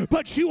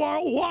 but you are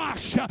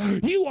washed,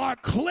 you are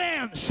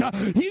cleansed,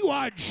 you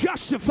are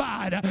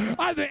justified.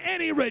 Are there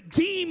any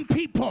redeemed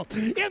people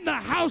in the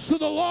house of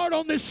the Lord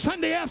on this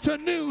Sunday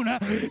afternoon?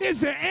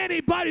 Is there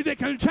anybody that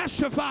can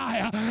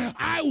testify,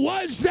 I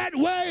was that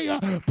way,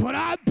 but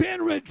I've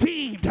been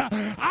redeemed?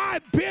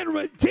 I've been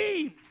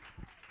redeemed.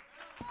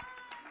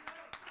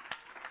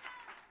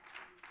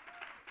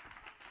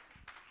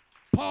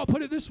 Paul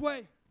put it this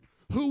way: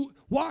 who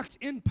walked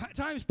in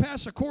times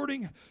past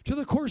according to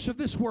the course of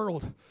this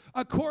world,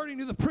 according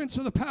to the prince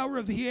of the power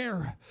of the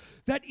air,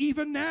 that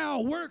even now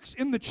works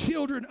in the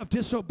children of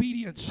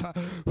disobedience,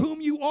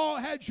 whom you all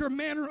had your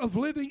manner of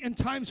living in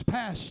times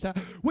past,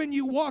 when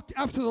you walked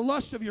after the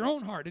lust of your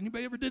own heart.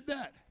 Anybody ever did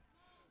that?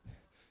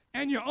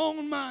 And your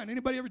own mind.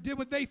 Anybody ever did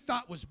what they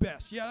thought was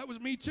best? Yeah, that was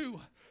me too.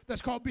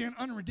 That's called being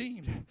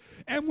unredeemed.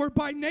 And we're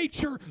by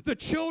nature the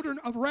children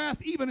of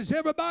wrath, even as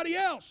everybody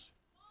else.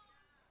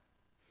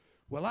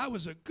 Well, I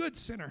was a good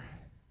sinner.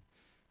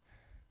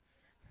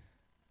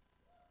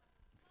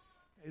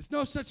 There's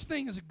no such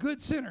thing as a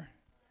good sinner.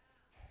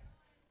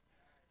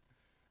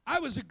 I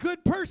was a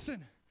good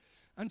person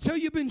until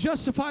you've been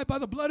justified by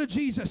the blood of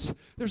Jesus.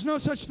 There's no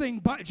such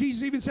thing.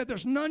 Jesus even said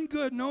there's none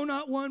good, no,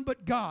 not one,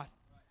 but God.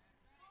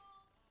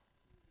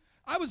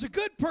 I was a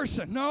good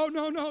person.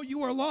 No,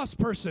 you are a lost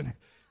person.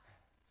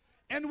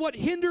 And what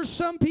hinders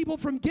some people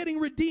from getting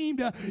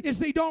redeemed is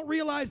they don't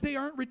realize they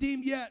aren't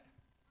redeemed yet.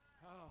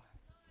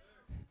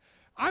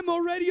 I'm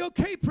already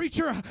okay,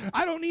 preacher.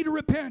 I don't need to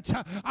repent.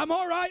 I'm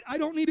all right. I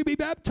don't need to be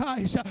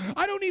baptized.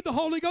 I don't need the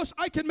Holy Ghost.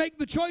 I can make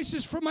the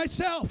choices for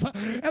myself.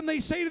 And they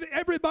say to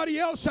everybody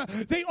else,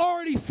 they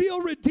already feel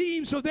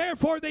redeemed, so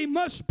therefore they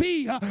must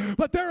be.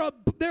 But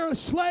they're a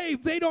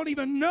slave. They don't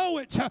even know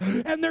it.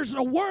 And there's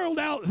a world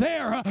out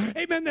there,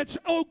 amen, that's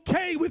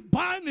okay with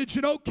bondage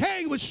and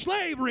okay with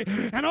slavery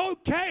and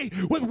okay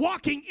with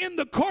walking in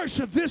the course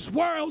of this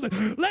world,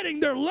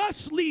 letting their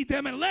lust lead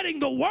them and letting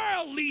the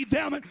world lead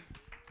them.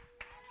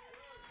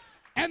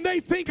 And they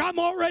think I'm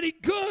already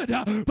good,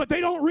 but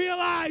they don't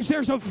realize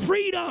there's a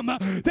freedom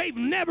they've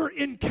never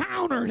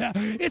encountered.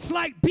 It's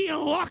like being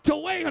locked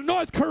away in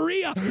North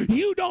Korea.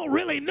 You don't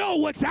really know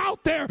what's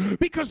out there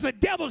because the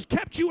devil's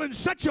kept you in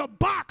such a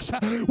box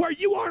where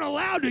you aren't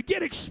allowed to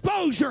get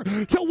exposure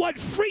to what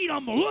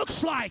freedom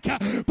looks like.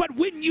 But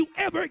when you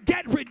ever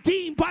get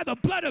redeemed by the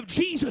blood of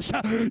Jesus,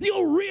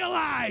 you'll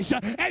realize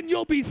and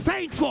you'll be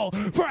thankful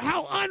for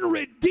how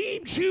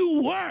unredeemed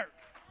you were.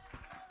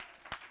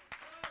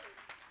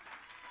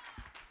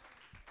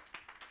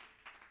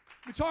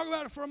 We talk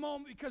about it for a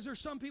moment because there's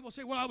some people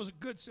say, well, I was a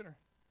good sinner.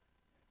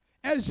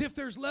 As if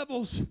there's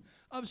levels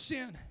of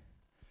sin.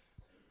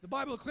 The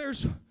Bible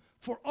declares,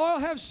 for all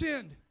have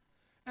sinned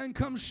and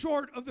come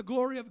short of the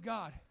glory of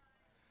God.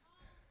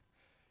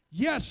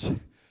 Yes,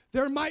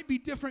 there might be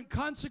different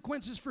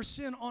consequences for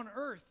sin on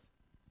earth.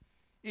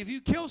 If you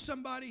kill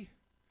somebody,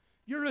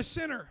 you're a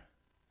sinner.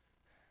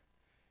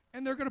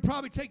 And they're going to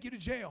probably take you to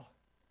jail.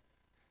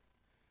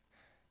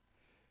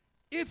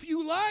 If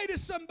you lie to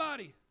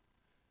somebody,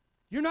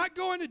 you're not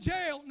going to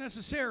jail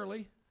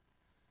necessarily,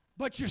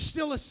 but you're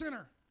still a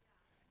sinner.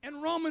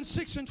 And Romans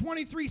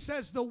 6:23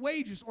 says the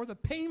wages or the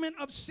payment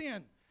of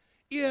sin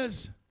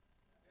is,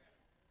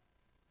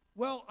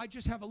 well, I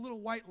just have a little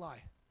white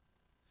lie.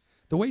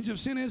 The wages of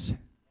sin is,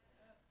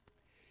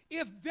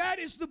 if that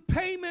is the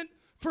payment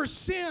for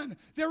sin,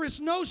 there is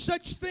no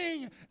such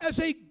thing as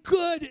a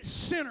good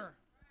sinner.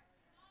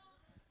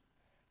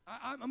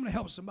 I'm going to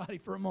help somebody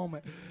for a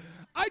moment.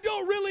 I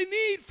don't really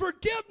need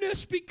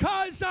forgiveness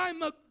because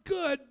I'm a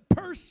good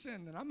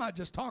person. And I'm not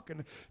just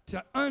talking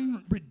to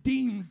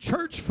unredeemed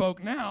church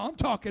folk now. I'm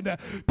talking to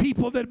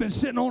people that have been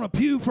sitting on a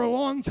pew for a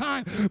long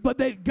time, but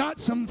they've got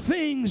some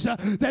things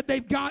that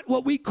they've got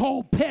what we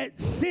call pet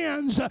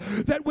sins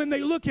that when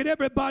they look at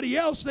everybody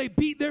else, they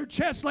beat their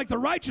chest like the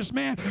righteous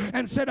man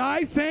and said,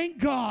 I thank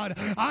God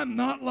I'm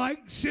not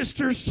like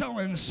sister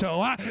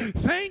so-and-so. I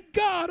thank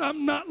God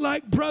I'm not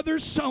like brother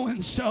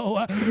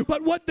so-and-so.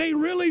 But what they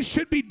really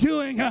should be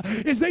doing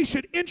is they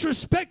should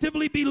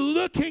introspectively be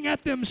looking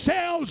at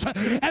themselves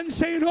and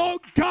saying, oh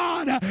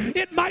God,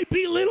 it might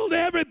be little to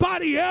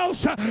everybody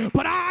else,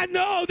 but I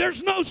know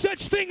there's no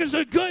such thing as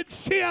a good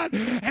sin,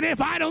 and if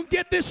I don't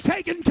get this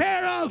taken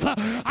care of,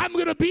 I'm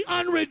going to be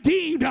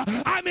unredeemed.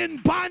 I'm in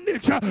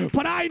bondage.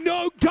 but I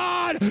know,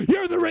 God,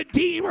 you're the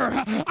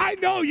Redeemer. I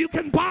know you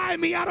can buy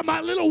me out of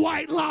my little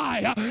white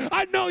lie.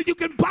 I know you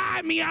can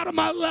buy me out of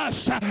my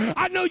lust.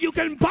 I know you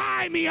can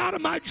buy me out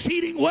of my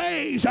cheating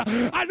ways.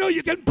 I know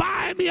you can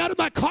buy me out of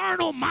my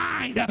carnal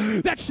mind.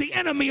 That's the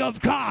enemy of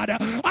God.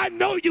 I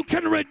know you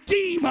can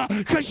redeem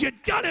because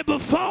you've done it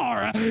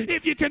before.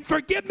 If you can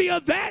forgive me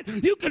of that,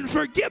 you can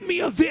forgive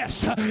me of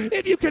this.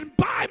 If you can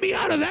buy me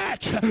out of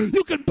that,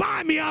 you can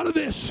buy me out of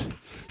this.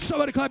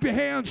 Somebody clap your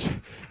hands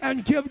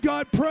and give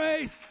God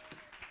praise.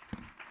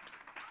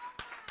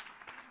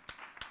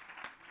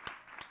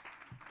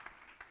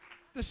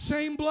 The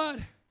same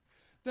blood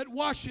that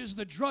washes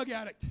the drug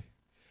addict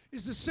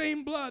is the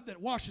same blood that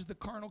washes the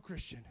carnal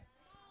Christian.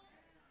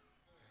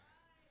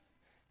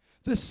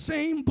 The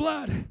same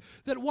blood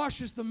that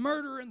washes the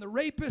murderer and the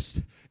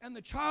rapist and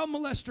the child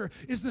molester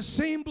is the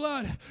same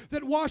blood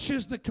that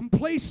washes the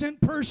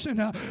complacent person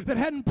that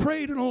hadn't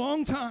prayed in a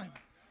long time.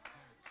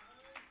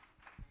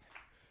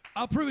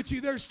 I'll prove it to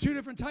you. There's two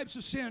different types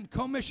of sin,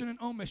 commission and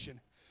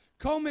omission.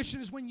 Commission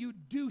is when you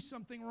do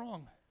something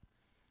wrong.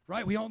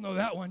 Right? We all know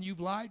that one. You've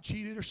lied,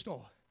 cheated, or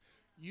stole.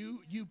 You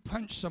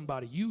punched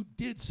somebody. You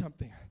did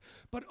something.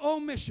 But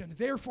omission,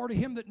 therefore to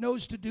him that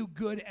knows to do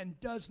good and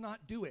does not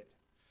do it.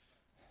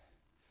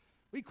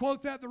 We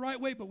quote that the right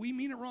way, but we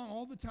mean it wrong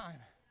all the time.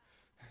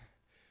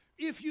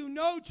 If you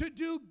know to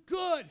do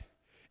good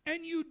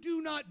and you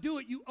do not do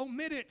it, you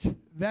omit it,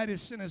 that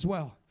is sin as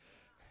well.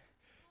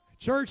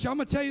 Church, I'm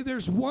going to tell you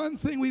there's one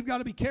thing we've got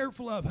to be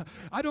careful of.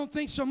 I don't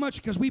think so much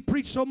because we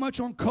preach so much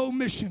on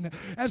commission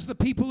as the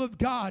people of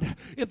God.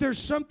 If there's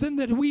something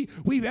that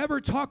we've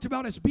ever talked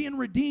about as being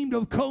redeemed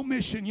of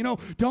commission,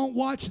 don't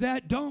watch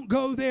that, don't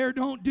go there,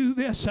 don't do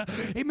this.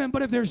 Amen.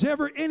 But if there's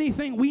ever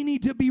anything we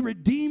need to be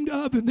redeemed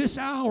of in this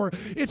hour,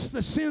 it's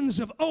the sins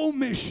of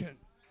omission.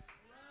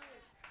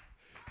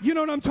 You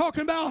know what I'm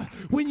talking about?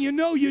 When you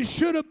know you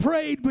should have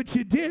prayed, but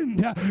you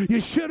didn't. You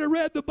should have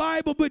read the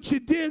Bible, but you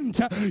didn't.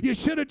 You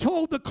should have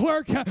told the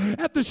clerk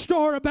at the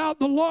store about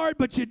the Lord,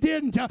 but you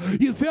didn't.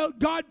 You felt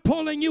God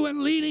pulling you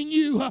and leading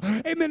you,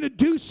 amen, to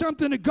do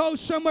something, to go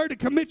somewhere, to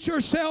commit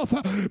yourself,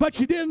 but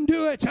you didn't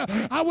do it.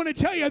 I want to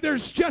tell you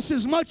there's just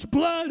as much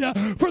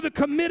blood for the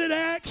committed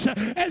acts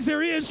as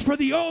there is for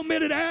the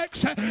omitted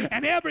acts,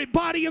 and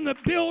everybody in the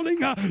building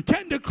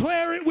can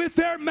declare it with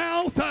their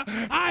mouth.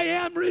 I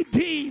am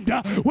redeemed.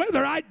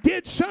 Whether I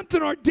did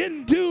something or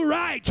didn't do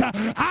right,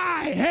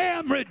 I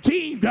am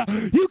redeemed.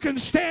 You can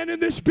stand in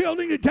this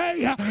building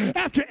today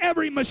after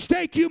every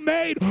mistake you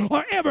made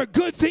or every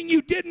good thing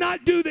you did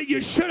not do that you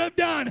should have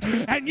done,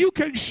 and you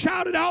can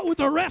shout it out with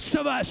the rest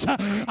of us.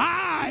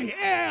 I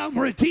am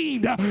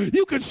redeemed.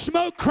 You can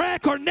smoke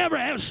crack or never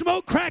have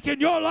smoked crack in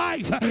your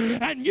life,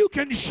 and you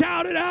can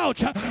shout it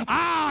out.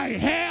 I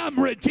am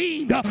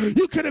redeemed.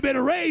 You could have been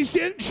raised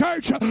in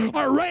church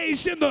or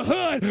raised in the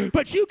hood,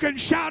 but you can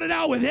shout it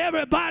out with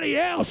everybody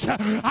else.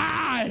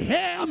 I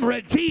am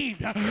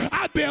redeemed.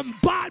 I've been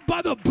bought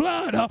by the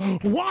blood,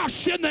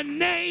 washed in the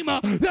name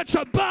that's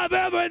above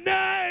every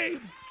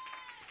name.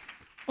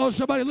 Oh,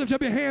 somebody lift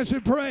up your hands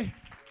and pray.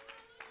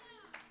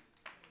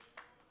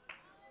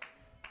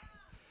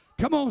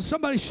 Come on,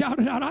 somebody shout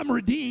it out. I'm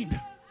redeemed.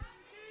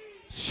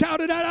 Shout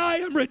it out. I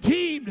am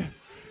redeemed.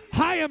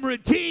 I am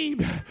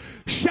redeemed.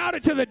 Shout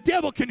it till the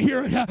devil can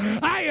hear it.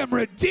 I am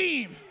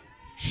redeemed.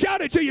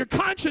 Shout it till your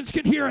conscience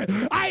can hear it.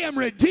 I am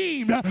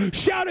redeemed.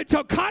 Shout it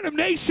till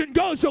condemnation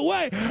goes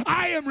away.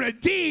 I am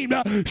redeemed.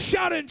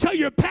 Shout it until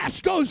your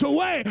past goes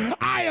away.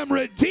 I am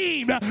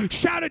redeemed.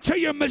 Shout it till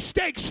your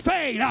mistakes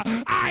fade.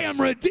 I am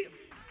redeemed.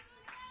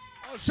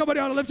 Oh, somebody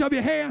ought to lift up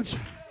your hands.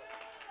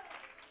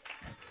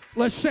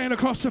 Let's stand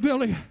across the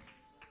building.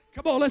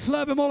 Come on, let's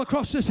love him all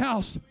across this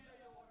house.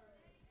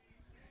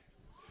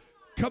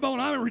 Come on,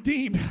 I'm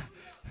redeemed.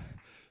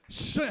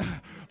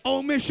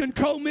 Omission,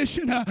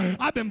 commission,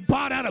 I've been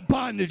bought out of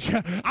bondage.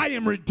 I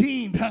am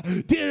redeemed.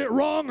 Did it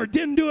wrong or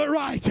didn't do it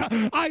right,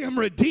 I am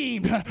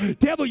redeemed.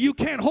 Devil, you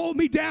can't hold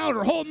me down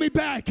or hold me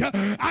back.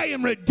 I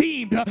am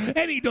redeemed.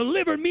 And he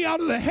delivered me out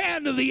of the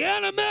hand of the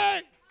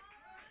enemy.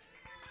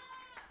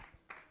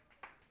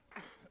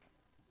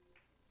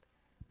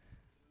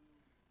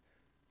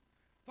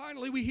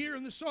 Finally, we hear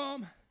in the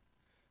psalm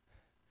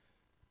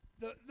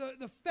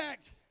the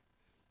fact,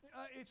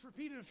 it's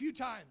repeated a few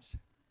times.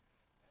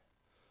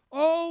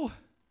 Oh,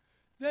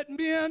 that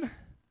men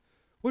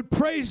would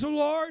praise the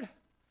Lord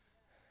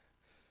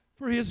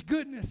for his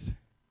goodness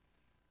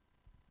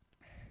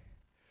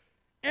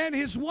and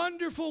his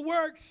wonderful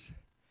works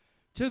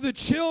to the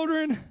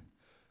children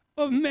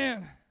of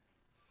men.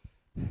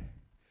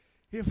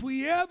 If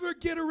we ever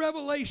get a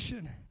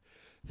revelation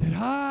that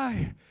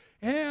I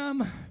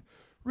am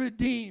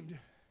redeemed,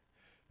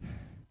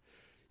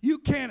 you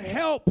can't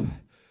help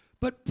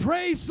but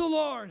praise the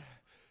Lord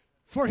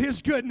for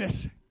his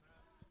goodness.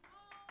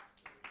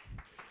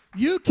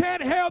 You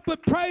can't help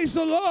but praise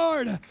the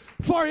Lord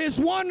for His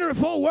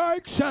wonderful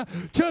works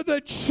to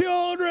the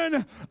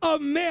children of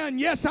men.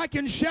 Yes, I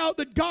can shout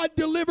that God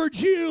delivered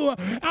you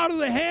out of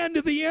the hand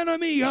of the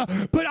enemy,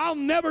 but I'll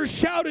never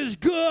shout as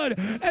good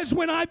as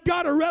when I've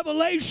got a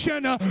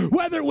revelation,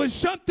 whether it was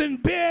something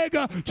big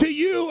to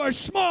you or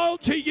small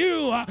to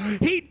you.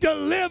 He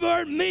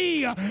delivered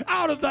me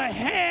out of the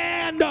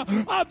hand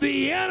of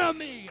the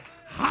enemy.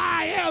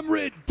 I am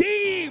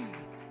redeemed.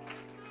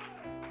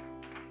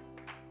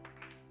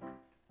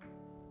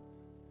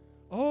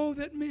 Oh,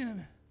 that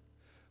men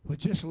would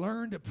just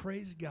learn to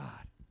praise God.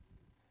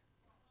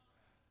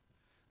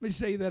 Let me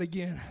say that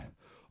again.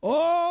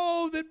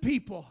 Oh, that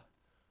people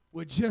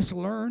would just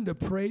learn to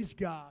praise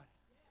God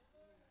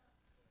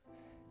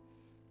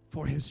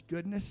for His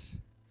goodness,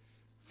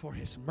 for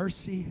His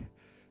mercy.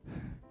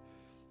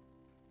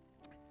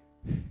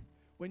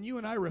 When you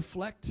and I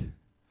reflect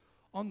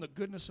on the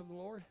goodness of the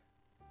Lord,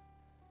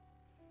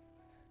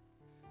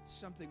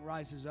 something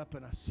rises up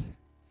in us.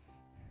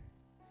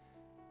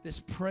 This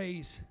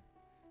praise,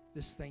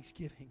 this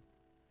thanksgiving.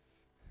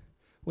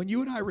 When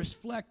you and I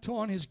reflect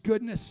on His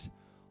goodness,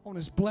 on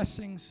His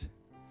blessings,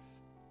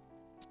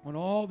 on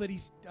all that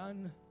He's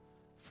done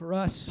for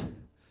us,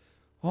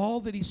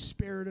 all that He's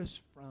spared us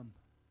from,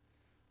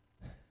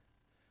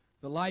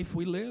 the life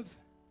we live,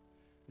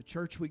 the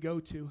church we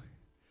go to,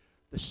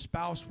 the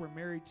spouse we're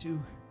married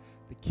to,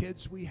 the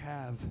kids we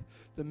have,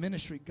 the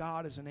ministry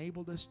God has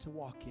enabled us to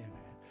walk in.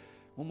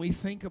 When we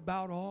think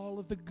about all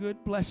of the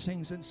good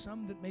blessings and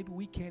some that maybe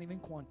we can't even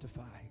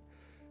quantify,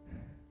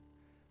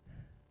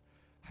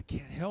 I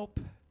can't help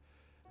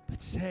but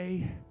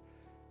say,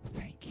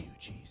 thank you,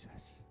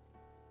 Jesus.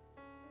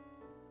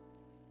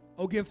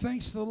 Oh, give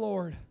thanks to the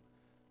Lord,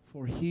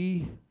 for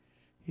He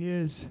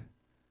is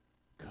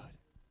good.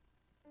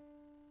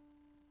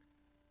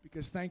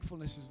 Because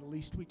thankfulness is the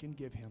least we can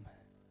give Him.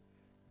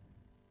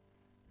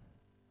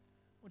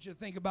 I want you to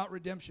think about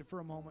redemption for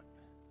a moment.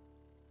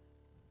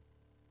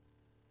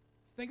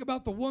 Think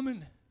about the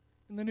woman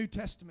in the New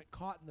Testament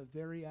caught in the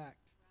very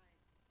act.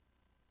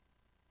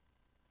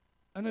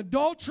 An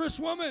adulterous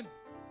woman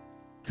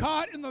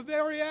caught in the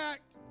very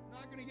act. I'm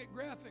not going to get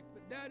graphic,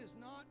 but that is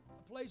not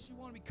a place you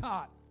want to be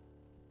caught.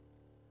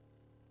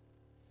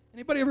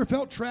 Anybody ever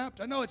felt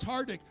trapped? I know it's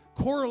hard to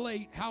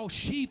correlate how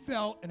she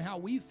felt and how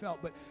we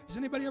felt, but has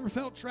anybody ever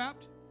felt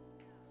trapped?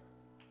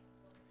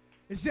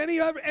 Has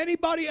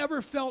anybody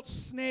ever felt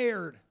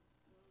snared?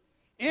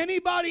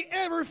 Anybody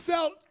ever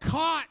felt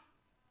caught?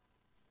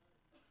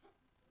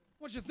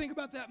 I want you to think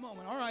about that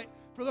moment. All right,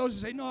 for those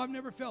who say, no, I've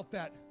never felt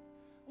that.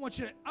 I want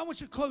you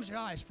to close your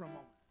eyes for a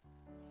moment.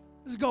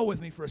 Just go with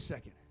me for a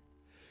second.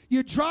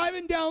 You're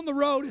driving down the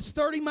road, it's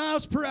 30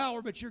 miles per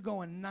hour, but you're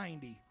going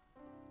 90.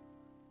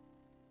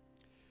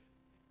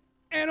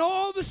 And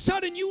all of a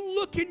sudden, you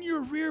look in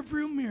your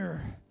rearview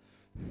mirror,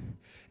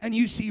 and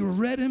you see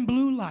red and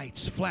blue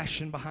lights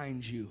flashing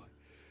behind you.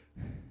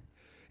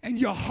 And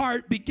your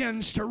heart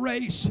begins to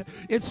race.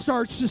 It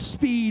starts to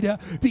speed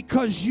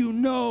because you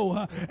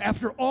know,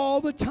 after all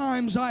the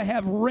times I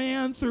have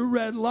ran through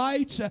red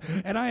lights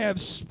and I have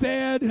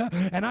sped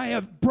and I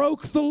have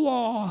broke the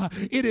law,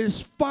 it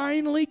is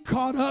finally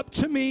caught up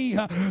to me.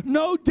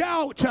 No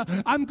doubt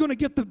I'm going to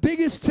get the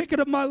biggest ticket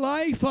of my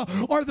life,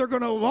 or they're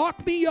going to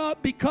lock me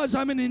up because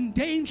I'm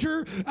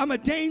a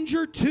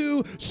danger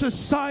to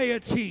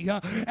society.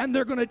 And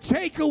they're going to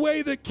take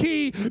away the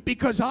key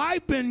because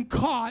I've been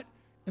caught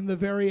in the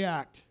very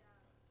act.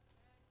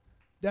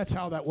 That's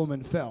how that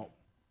woman felt.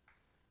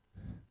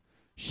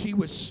 She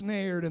was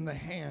snared in the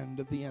hand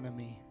of the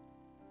enemy.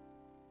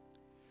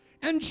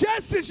 And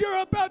just as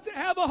you're about to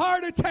have a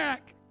heart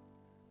attack,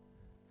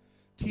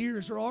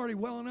 tears are already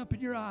welling up in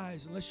your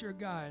eyes, unless you're a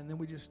guy, and then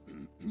we just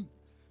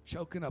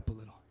choking up a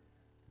little.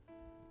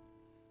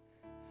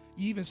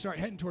 You even start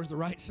heading towards the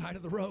right side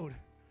of the road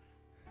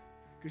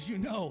because you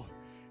know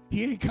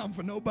he ain't come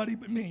for nobody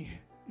but me.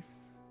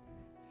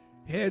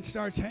 Head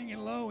starts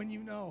hanging low, and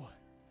you know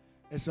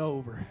it's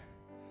over.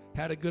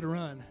 Had a good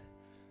run.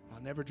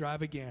 I'll never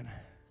drive again.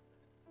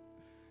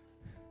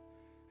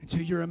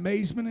 Until your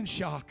amazement and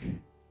shock,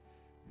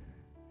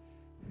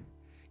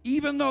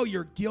 even though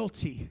you're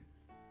guilty,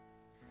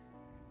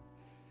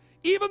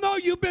 even though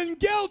you've been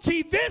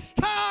guilty this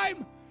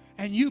time,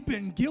 and you've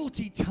been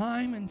guilty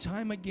time and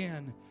time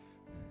again,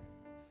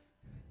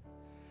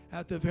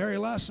 at the very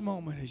last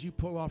moment, as you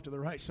pull off to the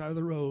right side of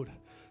the road,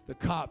 the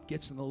cop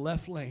gets in the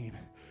left lane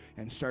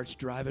and starts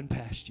driving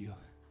past you.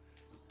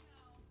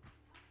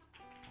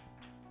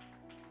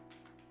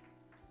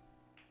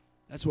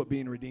 That's what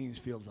being redeemed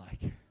feels like.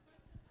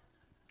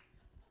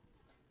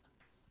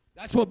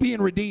 That's what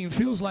being redeemed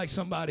feels like,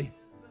 somebody.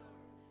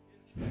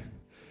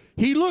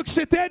 He looks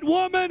at that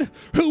woman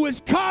who was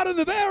caught in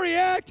the very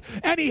act,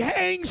 and he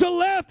hangs a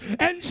left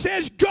and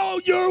says, go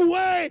your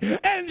way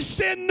and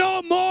sin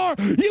no more.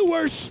 You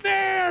were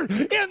snared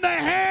in the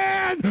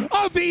hand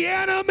of the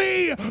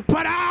enemy,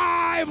 but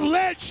I've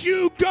let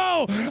you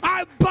go.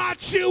 I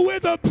bought you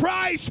with a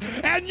price,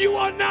 and you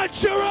are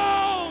not your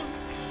own.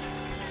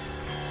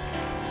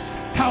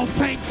 How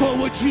thankful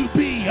would you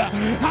be?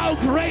 How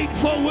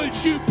grateful would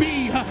you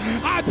be?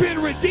 I've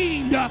been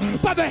redeemed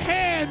by the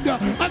hand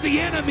of the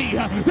enemy.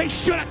 They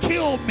should have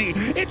killed me.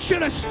 It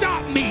should have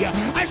stopped me.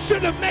 I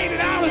should have made it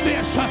out of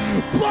this.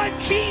 But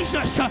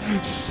Jesus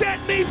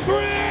set me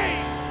free.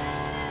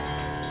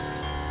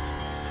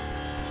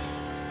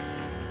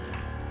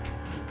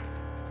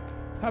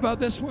 How about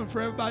this one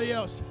for everybody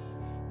else?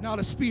 Not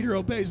a speeder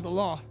obeys the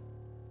law.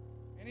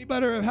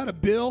 Anybody ever had a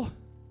bill?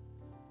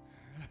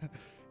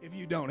 If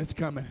you don't, it's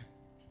coming.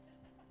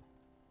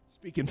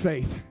 Speaking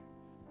faith.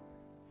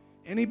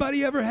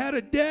 Anybody ever had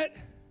a debt?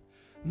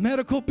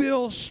 Medical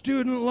bill,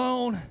 student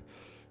loan.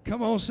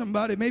 Come on,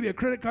 somebody. Maybe a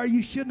credit card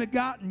you shouldn't have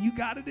gotten. You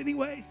got it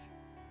anyways.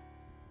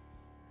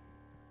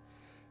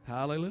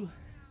 Hallelujah.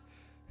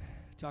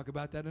 Talk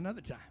about that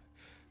another time.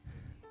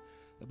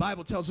 The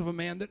Bible tells of a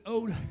man that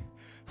owed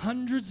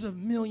hundreds of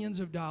millions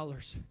of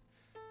dollars.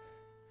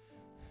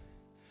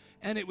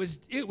 And it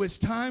was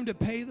time to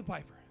pay the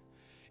piper.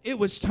 It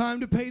was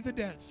time to pay the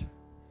debts.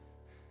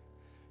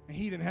 And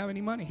he didn't have any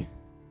money.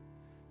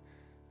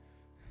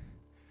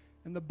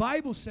 And the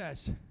Bible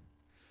says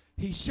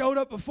he showed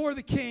up before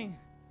the king.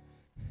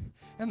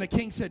 And the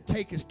king said,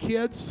 take his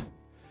kids,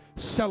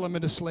 sell them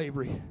into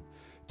slavery.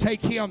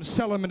 Take him,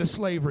 sell him into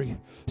slavery.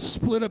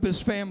 Split up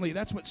his family.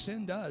 That's what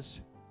sin does.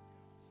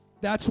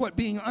 That's what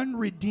being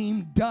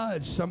unredeemed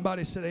does.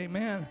 Somebody said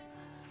amen.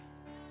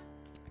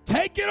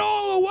 Take it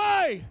all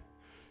away.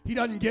 He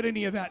doesn't get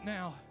any of that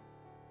now.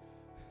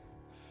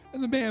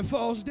 And the man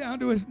falls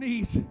down to his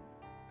knees.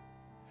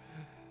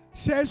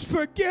 Says,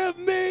 forgive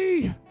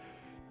me,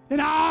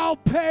 and I'll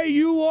pay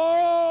you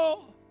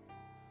all.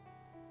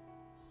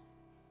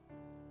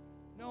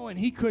 Knowing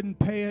he couldn't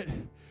pay it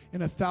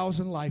in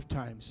 1,000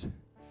 lifetimes.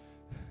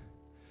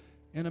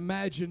 And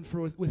imagine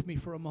with me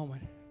for a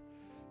moment.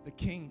 The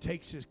king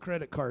takes his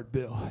credit card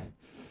bill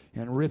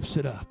and rips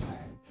it up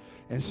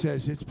and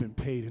says, it's been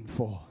paid in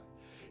full.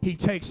 He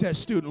takes that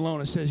student loan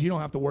and says, you don't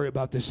have to worry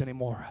about this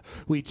anymore.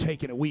 We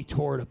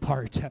tore it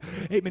apart.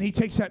 Amen. He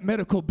takes that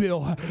medical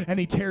bill and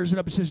he tears it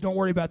up and says, don't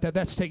worry about that.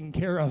 That's taken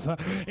care of.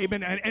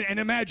 Amen. And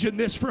imagine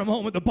this for a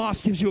moment. The boss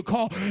gives you a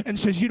call and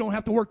says, you don't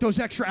have to work those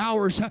extra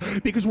hours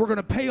because we're going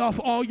to pay off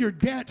all your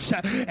debts.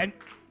 And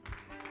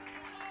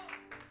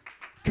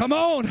come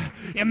on.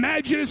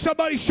 Imagine if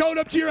somebody showed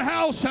up to your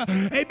house,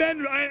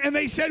 amen, and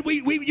they said,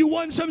 you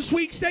won some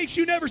sweepstakes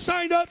you never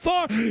signed up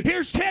for.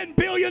 Here's $10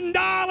 billion.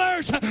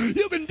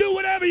 You can do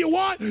whatever you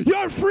want.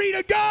 You're free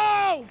to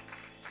go.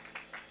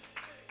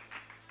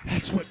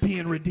 That's what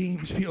being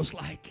redeemed feels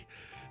like.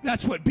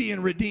 That's what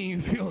being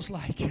redeemed feels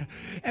like.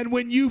 And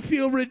when you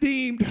feel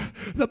redeemed,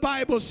 the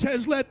Bible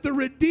says, let the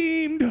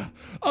redeemed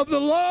of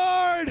the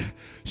Lord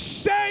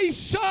say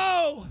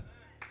so.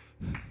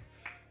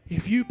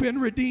 If you've been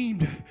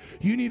redeemed,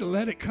 you need to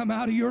let it come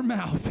out of your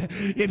mouth.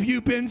 If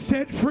you've been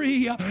set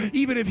free,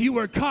 even if you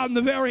were caught in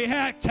the very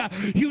act,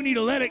 you need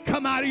to let it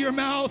come out of your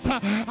mouth.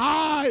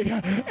 I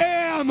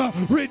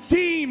am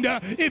redeemed.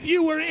 If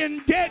you were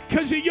in debt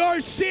because of your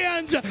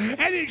sins, and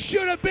it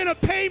should have been a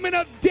payment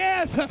of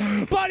death,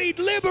 but he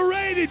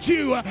liberated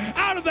you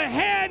out of the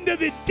hand of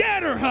the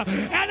debtor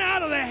and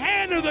out of the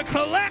hand of the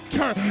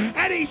collector,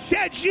 and he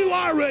said you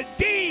are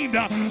redeemed.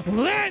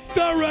 Let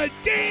the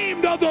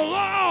redeemed of the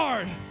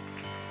Lord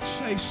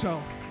say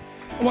so.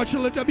 I want you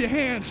to lift up your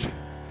hands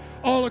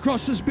all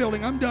across this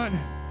building. I'm done.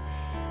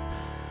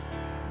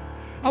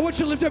 I want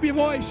you to lift up your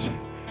voice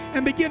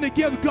and begin to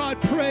give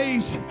God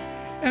praise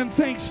and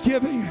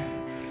thanksgiving.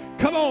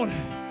 Come on.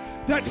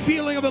 That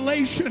feeling of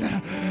elation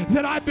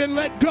that I've been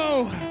let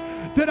go,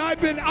 that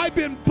I've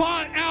been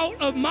bought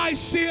out of my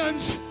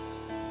sins.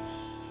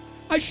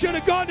 I should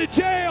have gone to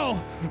jail,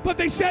 but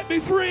they set me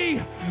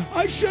free.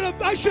 I should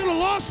have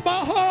lost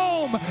my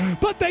home,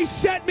 but they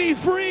set me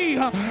free.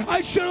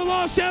 I should have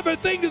lost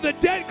everything to the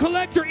debt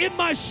collector in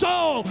my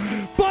soul,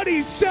 but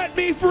he set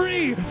me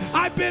free.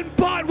 I've been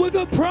bought with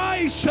a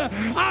price.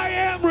 I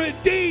am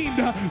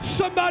redeemed.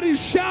 Somebody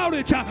shout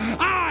it.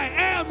 I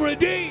am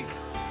redeemed.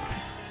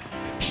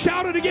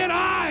 Shout it again.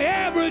 I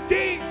am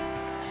redeemed.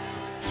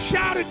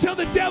 Shout it till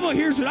the devil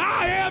hears it.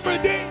 I am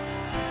redeemed.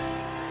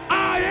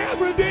 I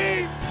am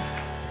redeemed.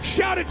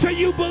 Shout it till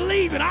you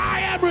believe it. I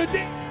am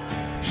redeemed.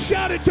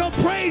 Shout it till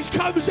praise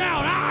comes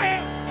out. I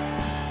am.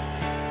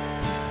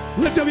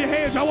 Lift up your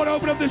hands. I want to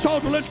open up this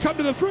altar. Let's come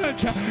to the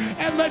front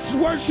and let's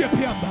worship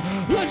him.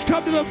 Let's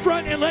come to the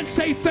front and let's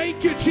say,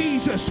 thank you,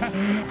 Jesus.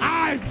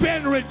 I've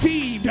been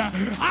redeemed.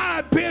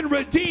 I've been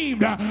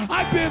redeemed.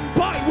 I've been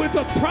bought with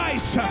a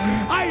price.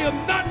 I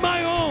am not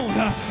my own.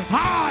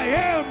 I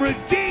am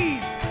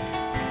redeemed.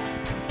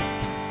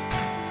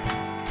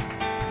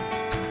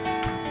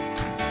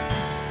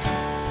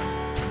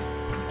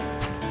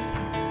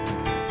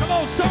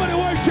 Oh, somebody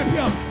worship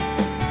him.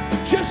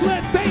 Just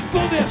let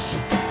thankfulness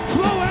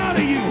flow out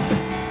of you.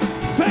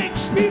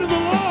 Thanks be to the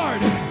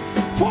Lord,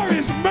 for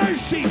his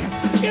mercy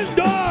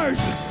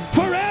endures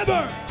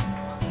forever.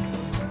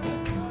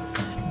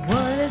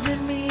 What does it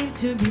mean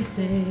to be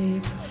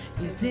saved?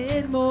 You Is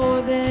it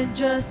more than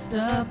just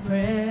a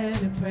prayer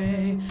to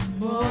pray?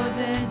 More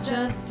than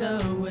just a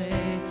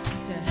way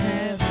to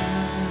heaven?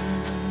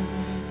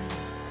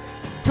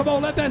 Come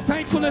on, let that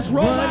thankfulness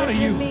roll out of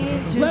you.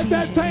 Let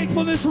that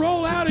thankfulness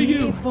roll out of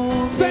you.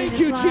 Thank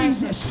you,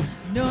 Jesus,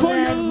 for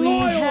your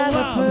loyal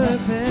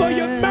love, for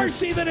your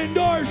mercy that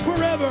endures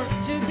forever.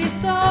 To be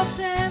salt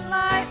and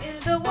light in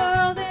the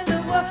world,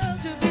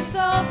 to be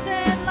salt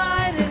and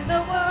light in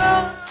the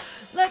world.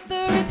 Let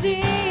the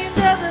redeemed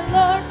of the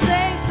Lord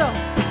say so.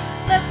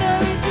 Let the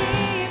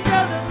redeemed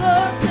of the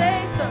Lord say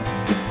so.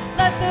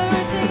 Let the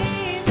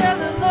redeemed of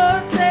the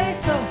Lord say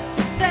so.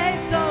 Say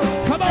so.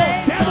 Come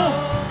on, devil.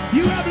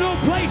 You have no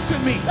place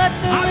in me. Let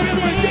the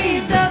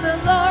redeemed of the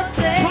Lord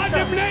say so.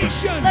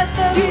 Condemnation. Let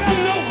the You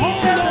have no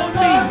hold redeemed of the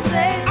on Lord me.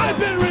 say so. I've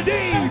been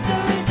redeemed. Let the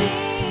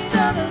redeemed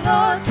of the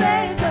Lord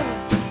say so.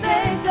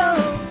 Say so.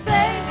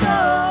 Say so.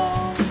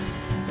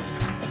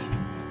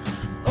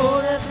 Oh,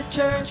 that the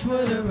church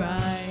would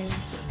arise.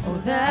 Oh,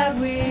 that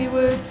we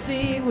would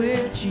see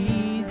with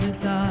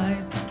Jesus'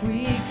 eyes.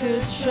 We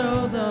could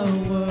show the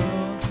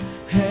world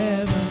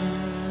heaven.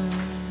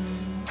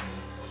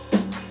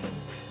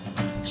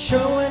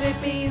 Show what it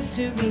means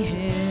to be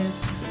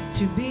His,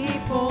 to be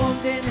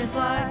formed in His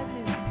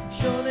likeness.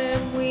 Show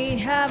them we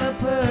have a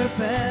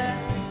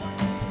purpose.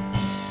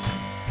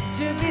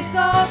 To be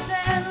salt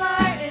and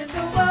light in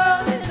the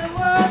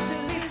world,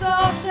 to be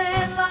salt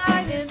and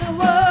light in the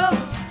world.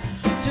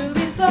 To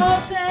be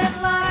salt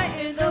and light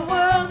in the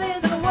world,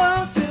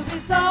 to be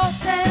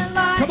salt and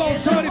light. Come on,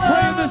 somebody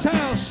pray in this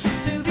house.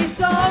 To be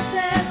salt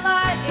and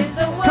light in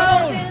the world,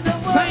 Come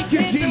on. Thank you,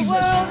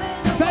 Jesus.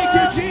 Thank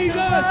you,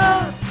 Jesus.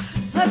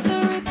 Let the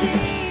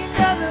redeemed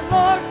of the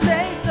Lord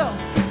say so.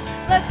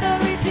 Let the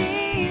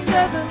redeemed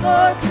of the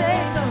Lord say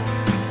so.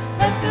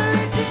 Let the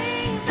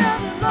redeemed of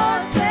the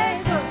Lord say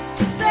so.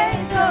 Say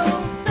so,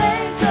 say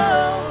so.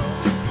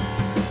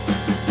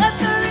 Let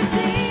the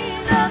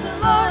redeemed of the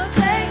Lord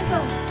say so.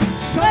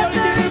 Somebody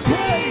give Him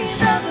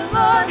praise. Of the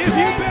Lord If say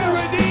you've been so.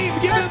 redeemed,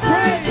 give Him Let the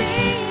praise.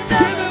 redeemed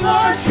Give of Him the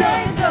Lord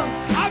say worship. so.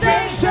 I've Say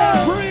been set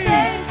so, free.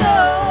 say so.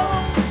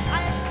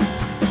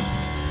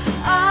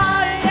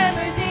 I am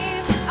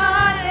redeemed. I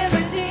am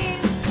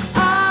redeemed. I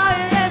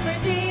am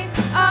redeemed.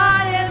 I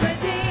am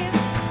redeemed.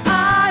 I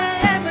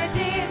am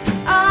redeemed.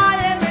 I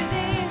am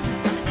redeemed.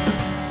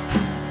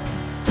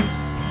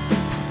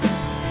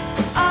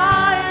 I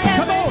am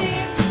Come on.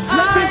 redeemed.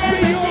 Let this I be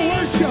am your redeemed.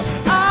 worship.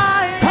 I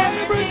I am am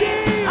redeemed.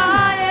 redeemed.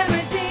 I am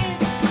redeemed.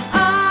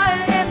 I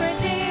am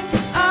redeemed.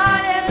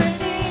 I am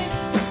redeemed.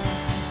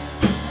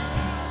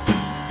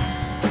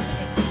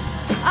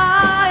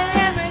 I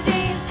am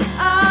redeemed.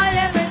 I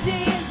am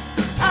redeemed.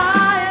 I am redeemed.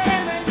 I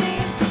am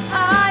redeemed.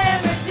 I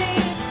am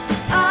redeemed.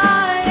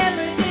 I am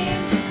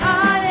redeemed.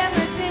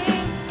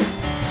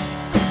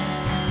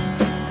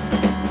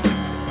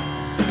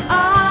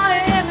 I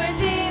am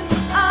redeemed.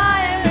 I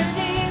am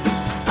redeemed.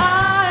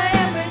 I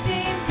am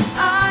redeemed.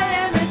 I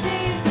am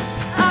redeemed.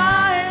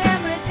 I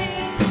am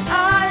redeemed.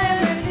 I am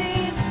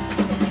redeemed.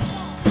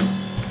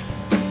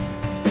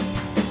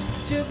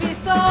 To be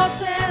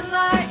salt and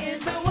light in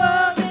the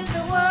world,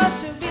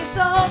 to be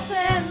salt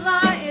and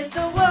light in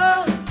the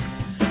world,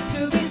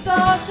 to be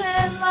salt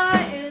and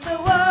light in the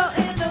world,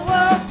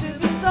 to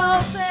be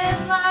salt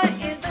and light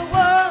in the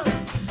world,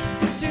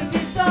 to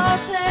be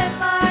salt and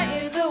light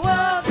in the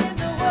world, in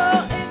the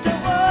world, in the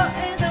world,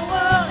 in the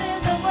world, in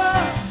the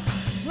world.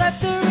 Let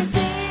the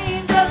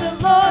redeemed of the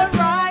Lord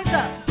rise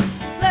up.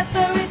 Let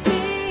the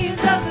redeemed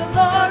of the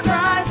Lord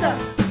rise up.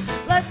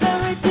 Let the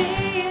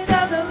redeemed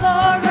of the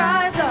Lord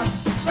rise up.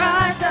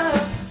 Rise up,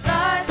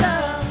 rise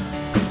up.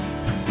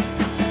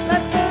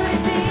 Let the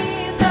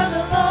redeemed of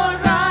the Lord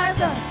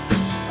rise up.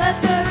 Let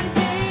the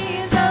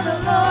redeemed of the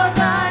Lord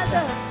rise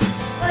up.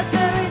 Let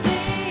the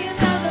redeemed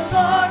of the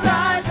Lord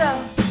rise up.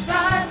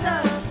 Rise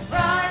up,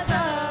 rise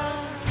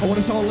up. I want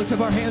us all to lift up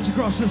our hands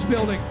across this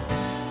building.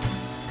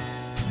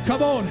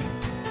 Come on.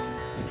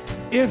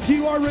 If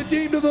you are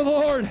redeemed of the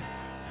Lord,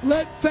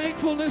 let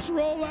thankfulness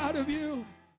roll out of you.